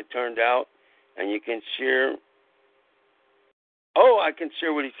well it turned out. And you can share. Oh, I can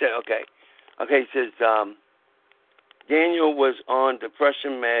share what he said. Okay. Okay, he says, Daniel was on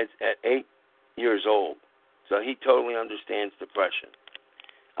depression meds at 8 years old, so he totally understands depression.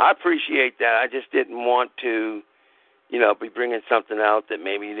 I appreciate that. I just didn't want to, be bringing something out that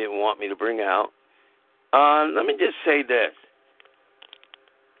maybe you didn't want me to bring out. Let me just say this.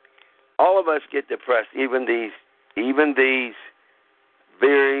 All of us get depressed, even these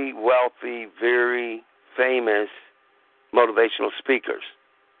very wealthy, very famous motivational speakers.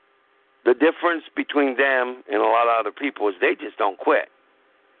 The difference between them and a lot of other people is they just don't quit.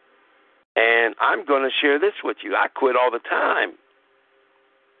 And I'm going to share this with you. I quit all the time.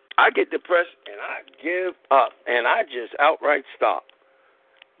 I get depressed and I give up and I just outright stop.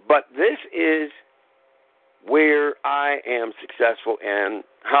 But this is where I am successful and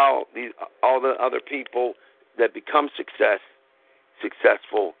how all the other people that become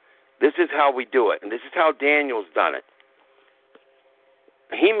successful, this is how we do it. And this is how Daniel's done it.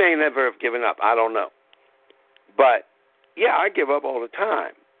 He may never have given up. I don't know. But, yeah, I give up all the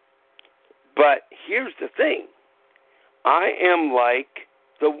time. But here's the thing. I am like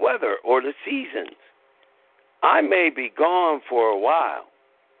the weather or the seasons. I may be gone for a while,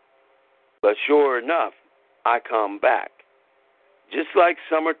 but sure enough, I come back. Just like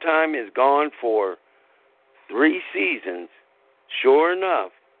summertime is gone for 3 seasons, sure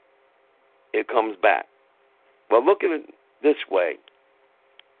enough, it comes back. Well, look at it this way.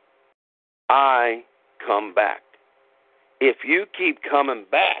 I come back. If you keep coming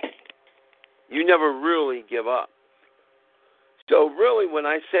back, you never really give up. So really, when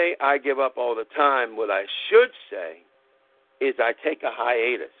I say I give up all the time, what I should say is I take a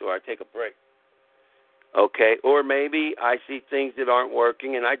hiatus or I take a break. Okay, or maybe I see things that aren't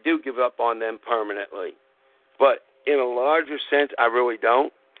working and I do give up on them permanently. But in a larger sense, I really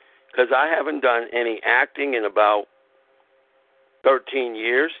don't, because I haven't done any acting in about 13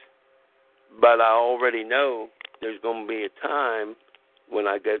 years. But I already know there's going to be a time when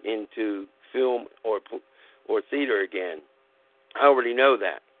I get into film or theater again. I already know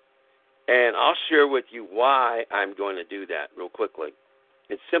that. And I'll share with you why I'm going to do that real quickly.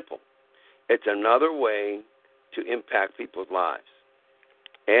 It's simple. It's another way to impact people's lives.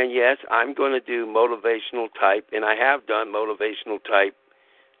 And yes, I'm going to do motivational type, and I have done motivational type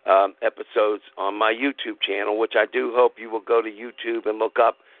episodes on my YouTube channel, which I do hope you will go to YouTube and look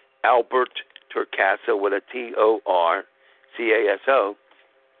up Albert Torcaso with a Torcaso.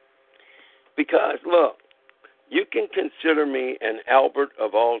 Because, look, you can consider me an Albert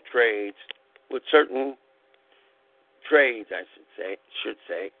of all trades with certain trades, I should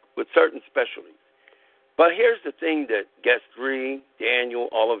say, with certain specialties. But here's the thing that guest 3, Daniel,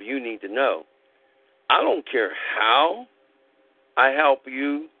 all of you need to know. I don't care how I help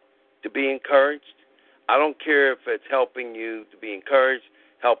you to be encouraged. I don't care if it's helping you to be encouraged,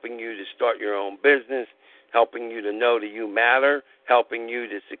 helping you to start your own business, helping you to know that you matter, helping you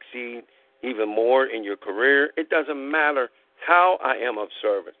to succeed even more in your career. It doesn't matter how I am of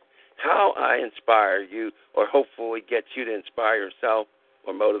service, how I inspire you or hopefully get you to inspire yourself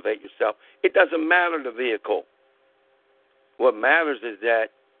or motivate yourself. It doesn't matter the vehicle. What matters is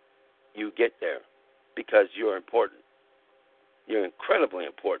that you get there because you're important. You're incredibly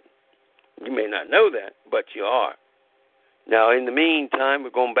important. You may not know that, but you are. Now, in the meantime,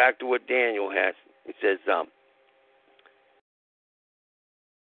 we're going back to what Daniel has. He says,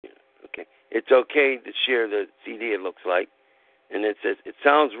 okay, it's okay to share the CD, it looks like. And it says, it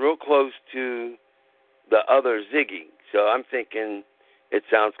sounds real close to the other Ziggy. So I'm thinking it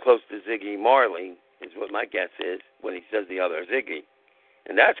sounds close to Ziggy Marley, is what my guess is, when he says the other Ziggy.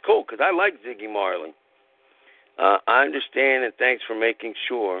 And that's cool, because I like Ziggy Marley. I understand, and thanks for making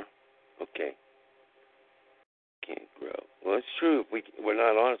sure. Okay. Can't grow. Well, it's true. If we're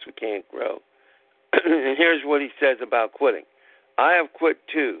not honest, we can't grow. And here's what he says about quitting. I have quit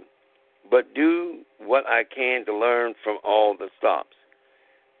too, but do what I can to learn from all the stops.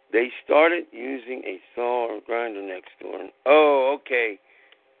 They started using a saw or grinder next door. Oh, okay.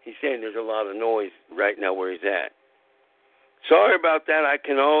 He's saying there's a lot of noise right now where he's at. Sorry about that. I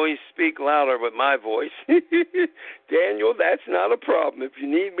can always speak louder with my voice. Daniel, that's not a problem. If you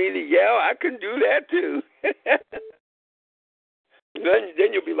need me to yell, I can do that too.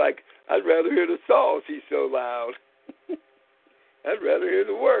 Then you'll be like, I'd rather hear the saws. He's so loud. I'd rather hear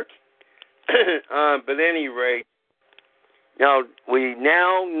the work. But at any rate, now we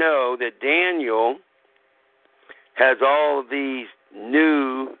now know that Daniel has all of these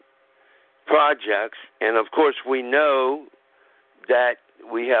new projects, and of course we know that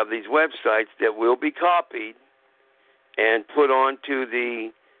we have these websites that will be copied and put onto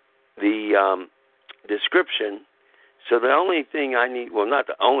the description. So the only thing I need, well, not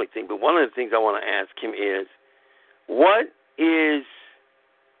the only thing, but one of the things I want to ask him is, what is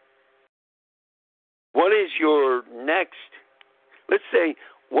your next, let's say,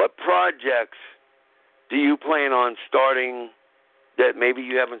 what projects do you plan on starting that maybe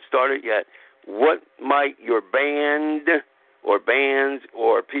you haven't started yet? What might your band or bands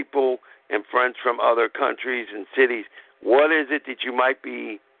or people and friends from other countries and cities, what is it that you might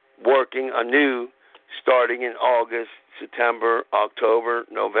be working anew starting in August, September, October,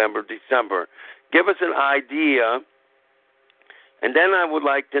 November, December? Give us an idea, and then I would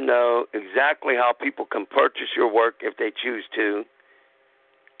like to know exactly how people can purchase your work if they choose to,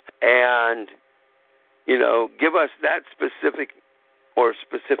 and, give us that specific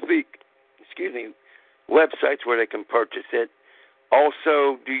websites where they can purchase it.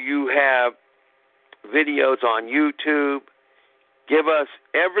 Also, do you have videos on YouTube? Give us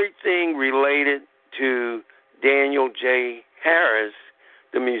everything related to Daniel J. Harris,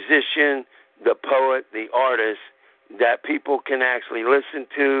 the musician, the poet, the artist, that people can actually listen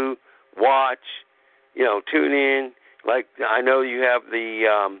to, watch, tune in. Like, I know you have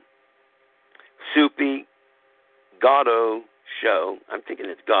the Soupy Gatto show. I'm thinking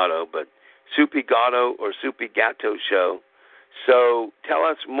it's Gatto, but Soupy Gatto or Soupy Gatto show. So tell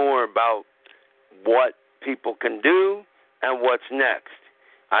us more about what people can do and what's next.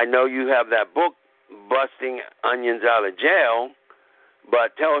 I know you have that book, Busting Onions Out of Jail,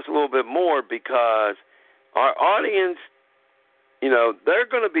 but tell us a little bit more, because our audience, they're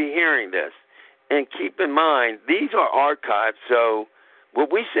going to be hearing this. And keep in mind, these are archived, so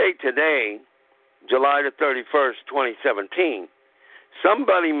what we say today July the 31st, 2017.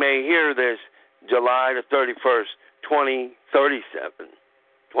 Somebody may hear this July the 31st,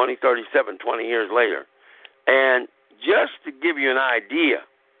 2037, 20 years later. And just to give you an idea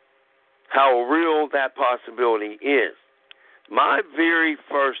how real that possibility is, my very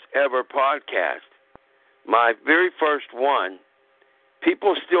first ever podcast, my very first one,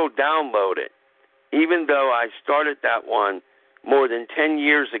 people still download it, even though I started that one more than 10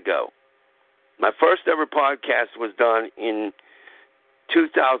 years ago. My first ever podcast was done in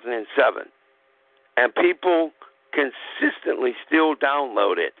 2007, and people consistently still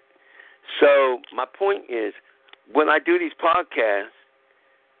download it. So my point is, when I do these podcasts,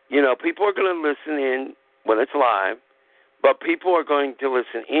 people are going to listen in when it's live, but people are going to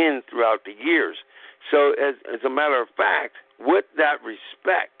listen in throughout the years. So as a matter of fact, with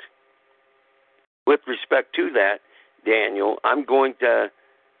respect to that, Daniel, I'm going to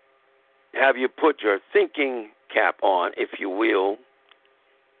have you put your thinking cap on, if you will,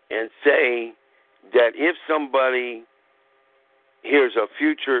 and say that if somebody hears a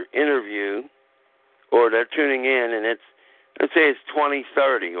future interview or they're tuning in and let's say it's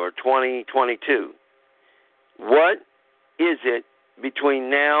 2030 or 2022, what is it between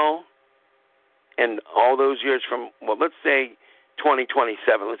now and all those years from, let's say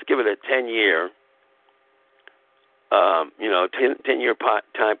 2027, let's give it a 10-year, 10-year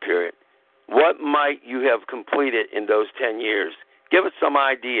time period. What might you have completed in those 10 years? Give us some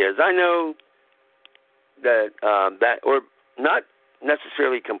ideas. I know that, or not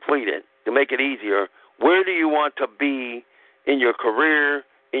necessarily completed, to make it easier, where do you want to be in your career,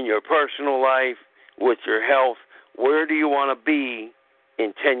 in your personal life, with your health? Where do you want to be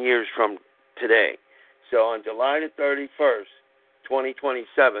in 10 years from today? So on July the 31st,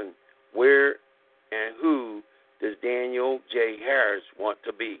 2027, where and who does Daniel J. Harris want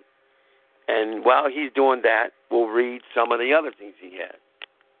to be? And while he's doing that, we'll read some of the other things he had.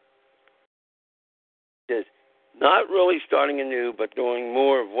 It says, not really starting anew, but doing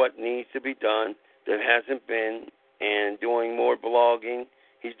more of what needs to be done that hasn't been, and doing more blogging.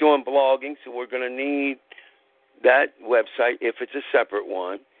 He's doing blogging, so we're going to need that website if it's a separate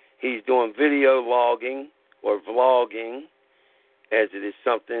one. He's doing video logging or vlogging, as it is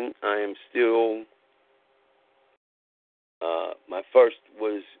something I am still, my first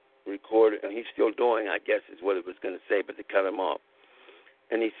was recorded, and he's still doing, I guess is what it was going to say, but to cut him off.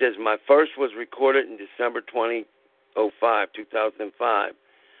 And he says, my first was recorded in December 2005.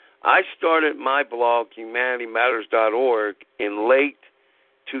 I started my blog, HumanityMatters.org, in late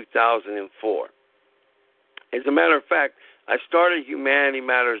 2004. As a matter of fact, I started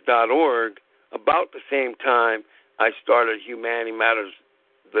HumanityMatters.org about the same time I started Humanity Matters,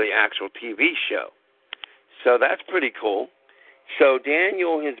 the actual TV show. So that's pretty cool. So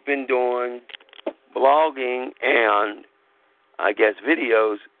Daniel has been doing blogging and, I guess,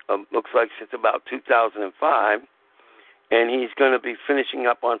 videos, looks like since about 2005. And he's going to be finishing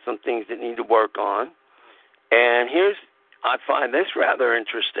up on some things that need to work on. And I find this rather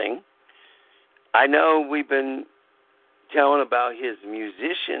interesting. I know we've been telling about his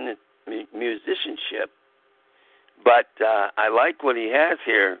musicianship, but I like what he has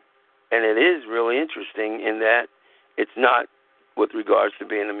here, and it is really interesting in that it's not with regards to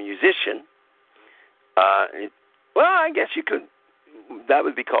being a musician. I guess you could. That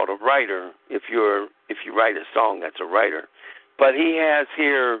would be called a writer. If you write a song, that's a writer. But he has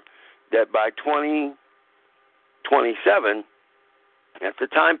here that by 2027, at the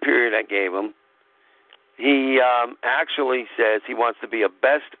time period I gave him, he actually says he wants to be a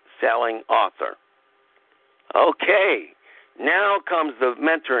best-selling author. Okay, now comes the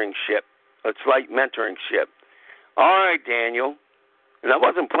mentoringship. It's like mentoringship. All right, Daniel. And I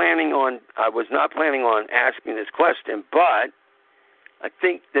was not planning on asking this question, but I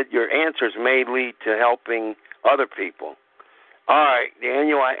think that your answers may lead to helping other people. All right,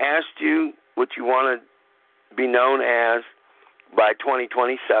 Daniel, I asked you what you want to be known as by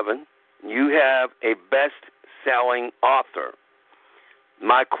 2027. You have a best-selling author.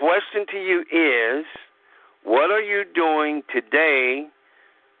 My question to you is, what are you doing today,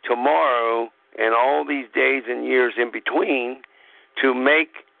 tomorrow, and all these days and years in between to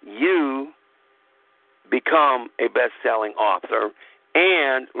make you become a best-selling author?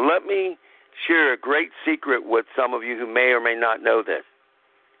 And let me share a great secret with some of you who may or may not know this.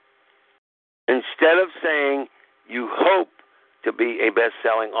 Instead of saying you hope to be a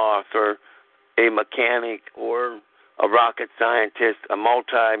best-selling author, a mechanic, or a rocket scientist, a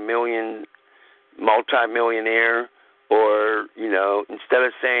multi-millionaire, or, instead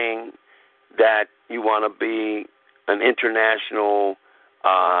of saying that you want to be an international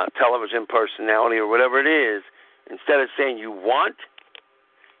television personality or whatever it is, instead of saying you want,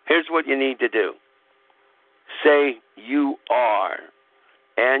 here's what you need to do. Say you are.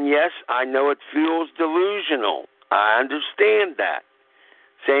 And yes, I know it feels delusional. I understand that.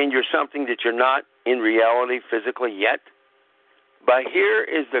 Saying you're something that you're not in reality physically yet. But here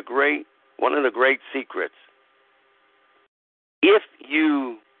is one of the great secrets. If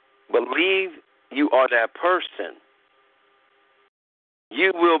you believe you are that person,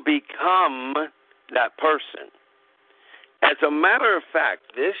 you will become that person. As a matter of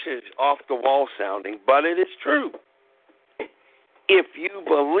fact, this is off the wall sounding, but it is true. If you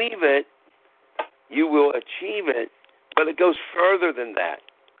believe it, you will achieve it, but it goes further than that.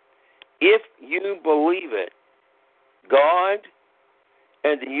 If you believe it, God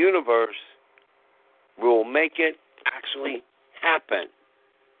and the universe will make it actually happen.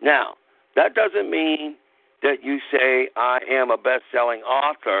 Now, that doesn't mean that you say, I am a best-selling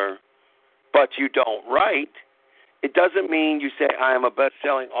author, but you don't write. It doesn't mean you say, I am a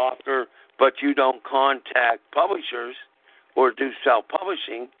best-selling author, but you don't contact publishers or do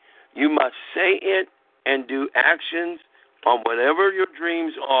self-publishing. You must say it and do actions on whatever your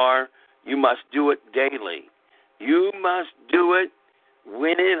dreams are. You must do it daily. You must do it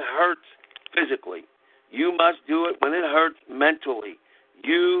when it hurts physically. You must do it when it hurts mentally.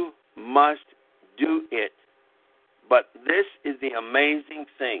 You must do it. But this is the amazing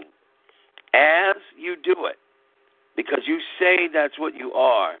thing. As you do it, because you say that's what you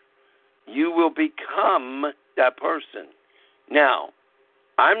are, you will become that person. Now,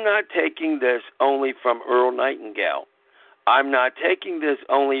 I'm not taking this only from Earl Nightingale. I'm not taking this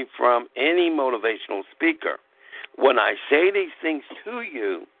only from any motivational speaker. When I say these things to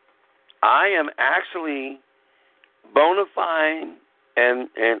you, I am actually bona fide and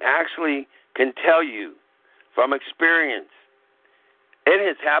actually can tell you from experience. It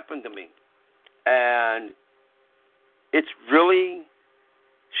has happened to me. And it's really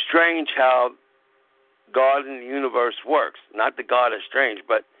strange how God and the universe works. Not that God is strange,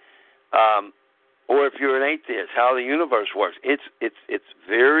 but or if you're an atheist, how the universe works. It's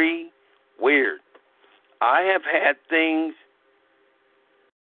very weird. I have had things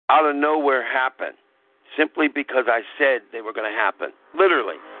out of nowhere happen simply because I said they were going to happen.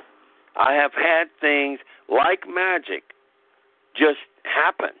 Literally. I have had things like magic just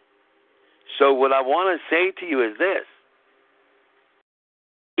happen. So what I want to say to you is this.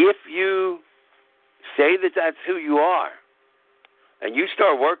 If you say that that's who you are, and you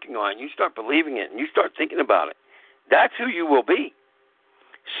start working on it, you start believing it, and you start thinking about it, that's who you will be.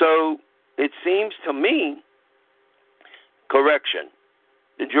 So it seems to me, correction,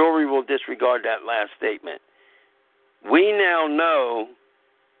 the jury will disregard that last statement. We now know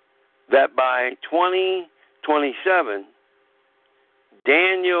that by 2027,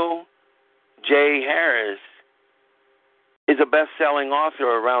 Daniel J. Harris is a best-selling author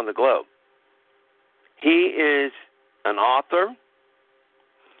around the globe. He is an author.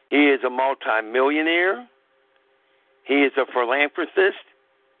 He is a multimillionaire. He is a philanthropist.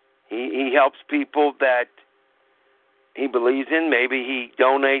 He helps people that he believes in. Maybe he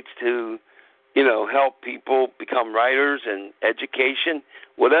donates to, help people become writers and education.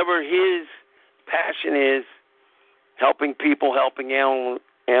 Whatever his passion is, helping people, helping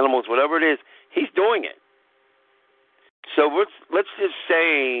animals, whatever it is, he's doing it. So let's just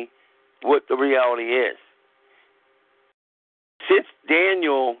say what the reality is. Since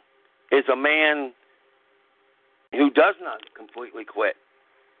Daniel is a man who does not completely quit,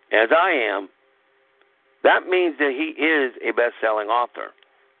 as I am, that means that he is a best-selling author.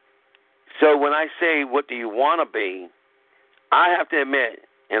 So when I say, what do you want to be, I have to admit,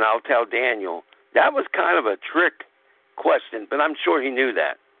 and I'll tell Daniel, that was kind of a trick question, but I'm sure he knew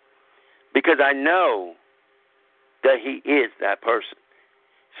that. Because I know that he is that person.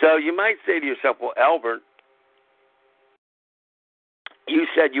 So you might say to yourself, well, Albert, you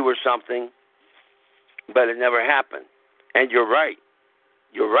said you were something, but it never happened. And you're right.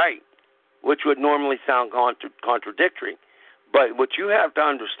 You're right, which would normally sound contradictory. But what you have to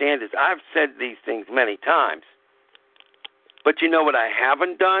understand is I've said these things many times. But you know what I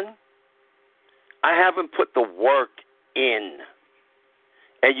haven't done? I haven't put the work in.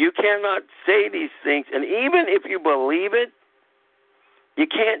 And you cannot say these things. And even if you believe it, you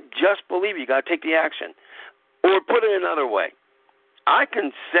can't just believe it. You got to take the action. Or put it another way. I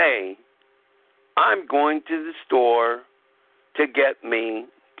can say, I'm going to the store to get me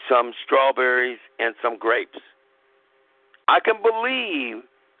some strawberries and some grapes. I can believe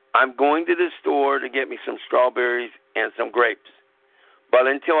I'm going to the store to get me some strawberries and some grapes. But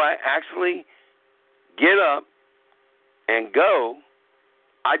until I actually get up and go,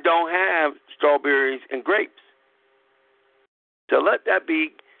 I don't have strawberries and grapes. So let that be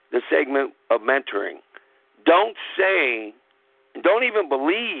the segment of mentoring. Don't say, don't even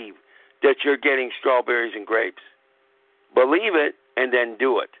believe that you're getting strawberries and grapes. Believe it and then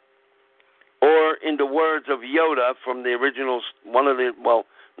do it. Or in the words of Yoda from the original,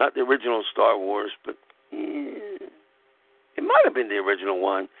 not the original Star Wars, but it might have been the original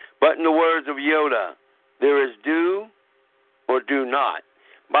one. But in the words of Yoda, there is do or do not.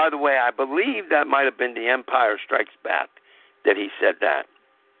 By the way, I believe that might have been the Empire Strikes Back that he said that.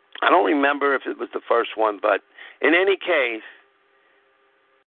 I don't remember if it was the first one, but in any case,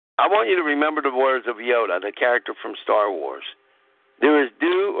 I want you to remember the words of Yoda, the character from Star Wars. There is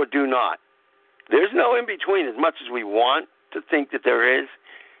do or do not. There's no in between. As much as we want to think that there is,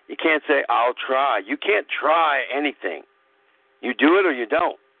 you can't say, I'll try. You can't try anything. You do it or you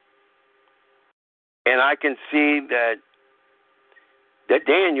don't. And I can see that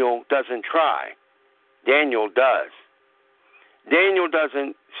Daniel doesn't try. Daniel does. Daniel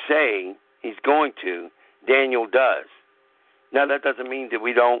doesn't say he's going to. Daniel does. Now, that doesn't mean that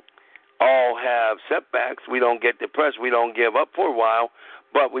we don't all have setbacks. We don't get depressed. We don't give up for a while,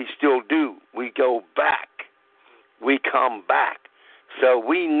 but we still do. We go back. We come back. So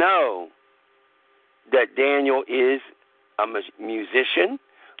we know that Daniel is a musician.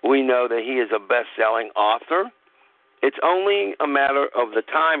 We know that he is a best-selling author. It's only a matter of the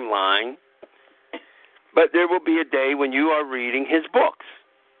timeline, but there will be a day when you are reading his books.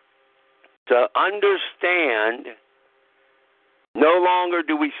 To understand, no longer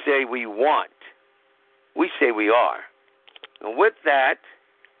do we say we want. We say we are. And with that,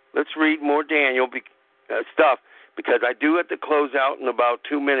 let's read more Daniel stuff, because I do have to close out in about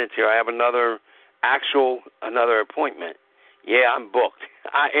 2 minutes here. I have another appointment. Yeah, I'm booked.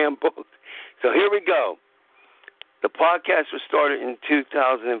 I am booked. So here we go. The podcast was started in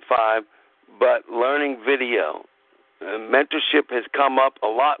 2005, but learning video. Mentorship has come up a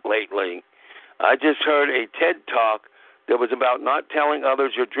lot lately. I just heard a TED Talk that was about not telling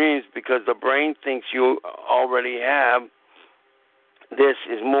others your dreams because the brain thinks you already have. This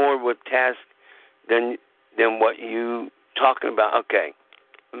is more with tasks than what you talking about. Okay,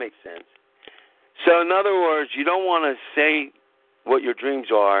 that makes sense. So in other words, you don't want to say what your dreams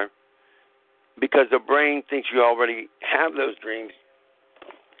are because the brain thinks you already have those dreams.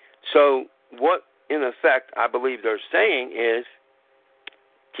 So what, in effect, I believe they're saying is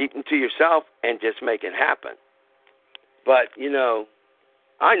keep them to yourself and just make it happen. But,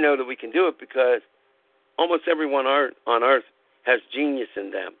 I know that we can do it because almost everyone on earth has genius in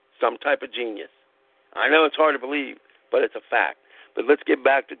them, some type of genius. I know it's hard to believe, but it's a fact. But let's get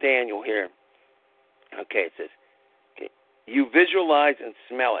back to Daniel here. Okay, it says, you visualize and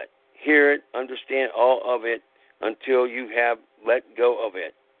smell it, hear it, understand all of it until you have let go of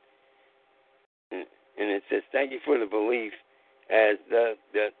it. And it says, thank you for the belief as that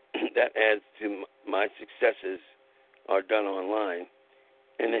adds to my successes are done online.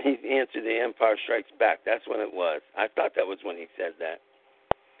 And then he answered the Empire Strikes Back. That's when it was. I thought that was when he said that.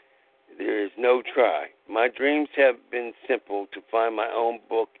 There is no try. My dreams have been simple: to find my own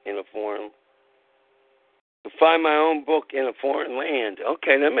book in a foreign land.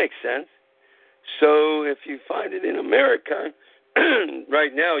 Okay, that makes sense. So if you find it in America,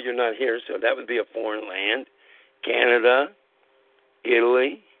 right now you're not here, so that would be a foreign land. Canada,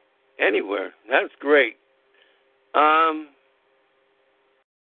 Italy, anywhere. That's great.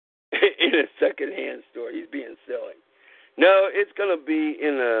 In a secondhand store. He's being silly. No, it's going to be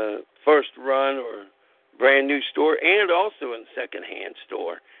in a first run or brand new store and also in secondhand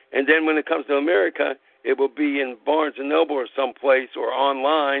store. And then when it comes to America, it will be in Barnes & Noble or someplace or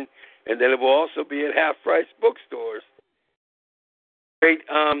online, and then it will also be at half-price bookstores. Great.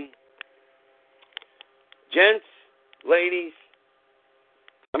 Gents, ladies,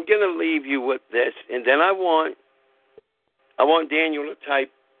 I'm going to leave you with this, and then I want Daniel to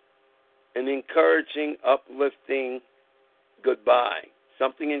type an encouraging, uplifting goodbye,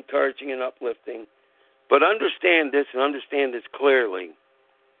 something encouraging and uplifting. But understand this and understand this clearly.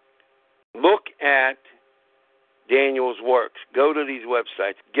 Look at Daniel's works. Go to these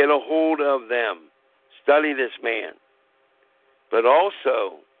websites. Get a hold of them. Study this man. But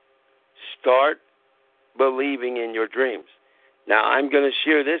also start believing in your dreams. Now, I'm going to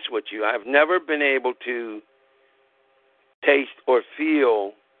share this with you. I've never been able to taste or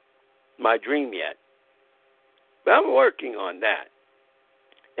feel my dream yet. But I'm working on that.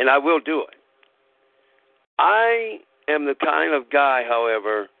 And I will do it. I am the kind of guy,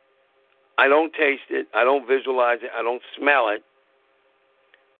 however, I don't taste it, I don't visualize it, I don't smell it.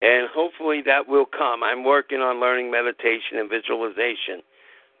 And hopefully that will come. I'm working on learning meditation and visualization.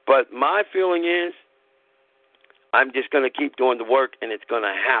 But my feeling is I'm just going to keep doing the work, and it's going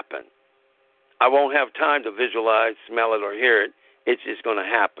to happen. I won't have time to visualize, smell it, or hear it. It's just going to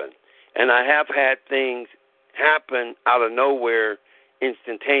happen. And I have had things happen out of nowhere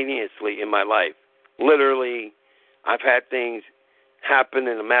instantaneously in my life. Literally, I've had things happen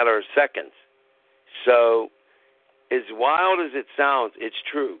in a matter of seconds. So, as wild as it sounds, it's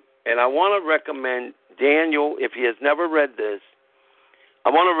true. And I want to recommend Daniel, if he has never read this, I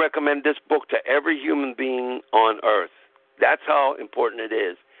want to recommend this book to every human being on earth. That's how important it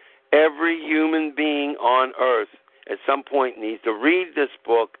is. Every human being on earth at some point needs to read this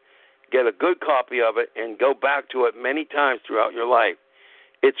book, get a good copy of it, and go back to it many times throughout your life.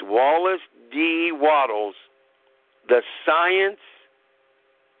 It's Wallace D. Wattles, The Science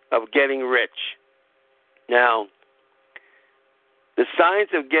of Getting Rich. Now, The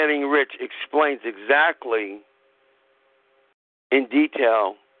Science of Getting Rich explains exactly in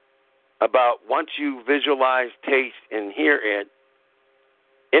detail about once you visualize, taste, and hear it,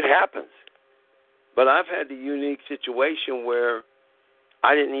 it happens. But I've had the unique situation where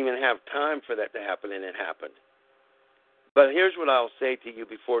I didn't even have time for that to happen, and it happened. But here's what I'll say to you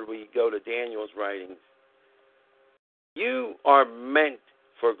before we go to Daniel's writings. You are meant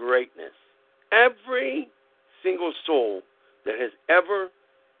for greatness. Every single soul that has ever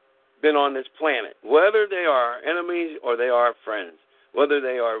been on this planet, whether they are enemies or they are friends, whether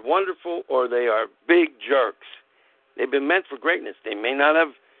they are wonderful or they are big jerks, they've been meant for greatness. They may not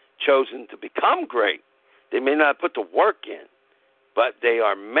have chosen to become great. They may not put the work in, but they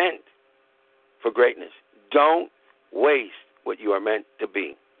are meant for greatness. Don't waste what you are meant to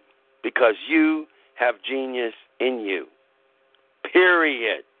be, because you have genius in you.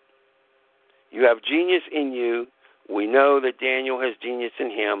 Period. You have genius in you. We know that Daniel has genius in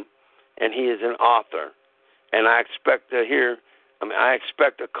him, and he is an author. And I expect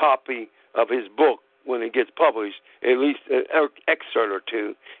a copy of his book when it gets published, at least an excerpt or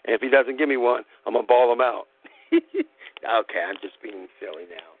two. And if he doesn't give me one, I'm going to ball him out. Okay, I'm just being silly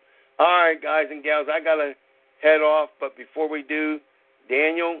now. All right, guys and gals, I got to head off. But before we do,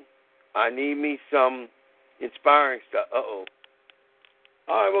 Daniel, I need me some inspiring stuff. Uh-oh.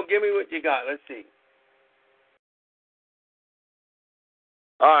 All right, well, give me what you got. Let's see.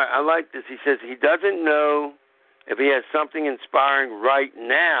 All right, I like this. He says he doesn't know if he has something inspiring right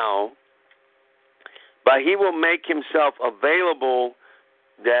now, but he will make himself available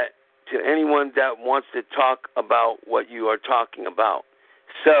to anyone that wants to talk about what you are talking about.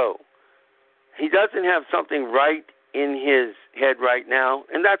 So he doesn't have something right in his head right now,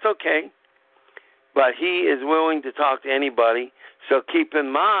 and that's okay. But he is willing to talk to anybody. So keep in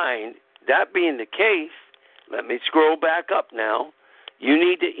mind, that being the case, let me scroll back up now. You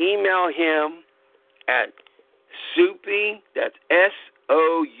need to email him at Soupy, that's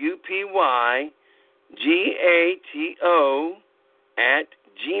SOUPYGATO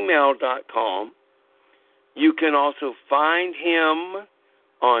 @gmail.com. You can also find him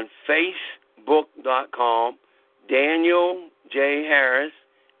on Facebook.com, Daniel J. Harris,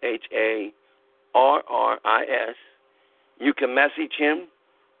 HARRIS. You can message him.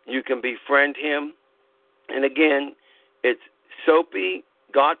 You can befriend him. And again, it's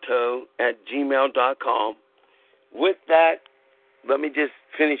soapygato @gmail.com. With that, let me just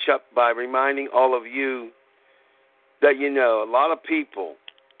finish up by reminding all of you that a lot of people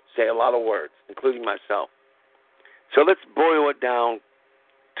say a lot of words, including myself. So let's boil it down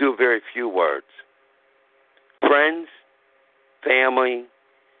to a very few words. Friends, family,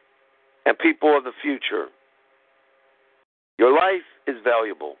 and people of the future. Your life is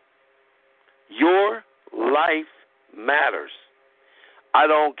valuable. Your life matters. I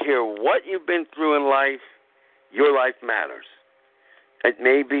don't care what you've been through in life, your life matters. It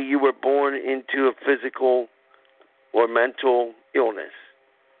may be you were born into a physical or mental illness.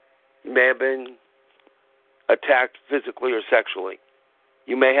 You may have been attacked physically or sexually.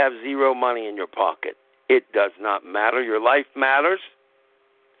 You may have zero money in your pocket. It does not matter. Your life matters.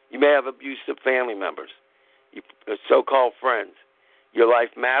 You may have abusive family members, so-called friends. Your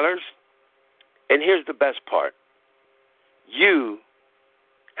life matters. And here's the best part. You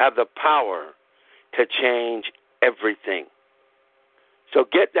have the power to change everything. So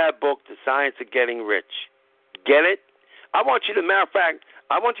get that book, The Science of Getting Rich. Get it. Matter of fact,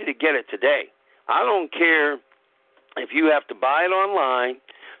 I want you to get it today. I don't care if you have to buy it online,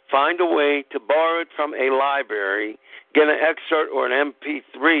 find a way to borrow it from a library, get an excerpt or an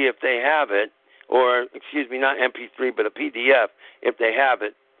MP3 if they have it, or, not MP3, but a PDF if they have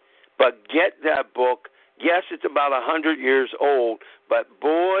it. But get that book. Yes, it's about 100 years old, but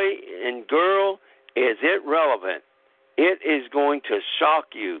boy and girl, is it relevant. It is going to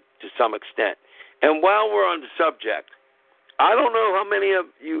shock you to some extent. And while we're on the subject, I don't know how many of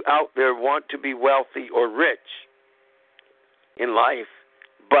you out there want to be wealthy or rich in life,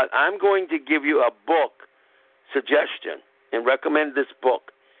 but I'm going to give you a book suggestion and recommend this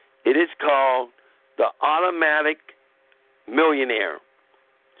book. It is called The Automatic Millionaire.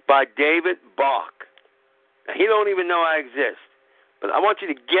 It's by David Bach. Now, he don't even know I exist, but I want you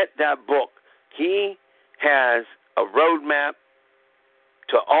to get that book. He has a roadmap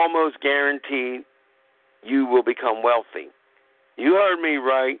to almost guarantee you will become wealthy. You heard me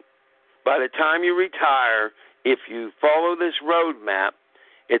right. By the time you retire, if you follow this roadmap,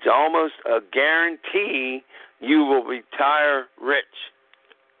 it's almost a guarantee you will retire rich.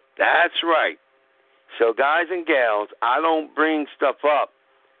 That's right. So guys and gals, I don't bring stuff up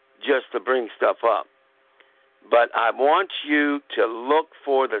just to bring stuff up. But I want you to look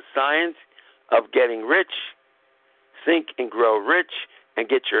for the science of getting rich, think and grow rich, and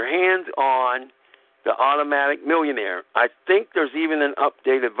get your hands on The Automatic Millionaire. I think there's even an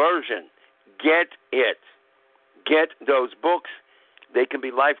updated version. Get it. Get those books. They can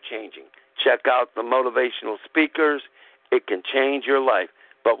be life-changing. Check out the motivational speakers. It can change your life.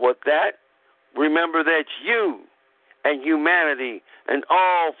 But with that, remember that you and humanity and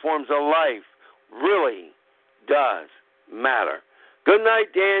all forms of life really does matter. Good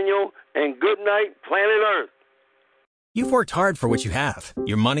night, Daniel, and good night, planet Earth. You've worked hard for what you have.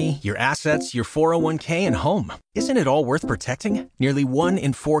 Your money, your assets, your 401k, and home. Isn't it all worth protecting? Nearly 1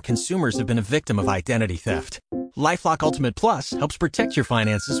 in 4 consumers have been a victim of identity theft. LifeLock Ultimate Plus helps protect your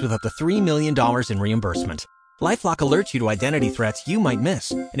finances with up to $3 million in reimbursement. LifeLock alerts you to identity threats you might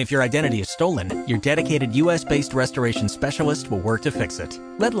miss. And if your identity is stolen, your dedicated U.S.-based restoration specialist will work to fix it.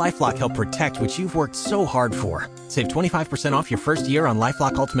 Let LifeLock help protect what you've worked so hard for. Save 25% off your first year on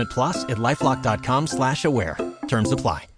LifeLock Ultimate Plus at LifeLock.com/aware. Terms apply.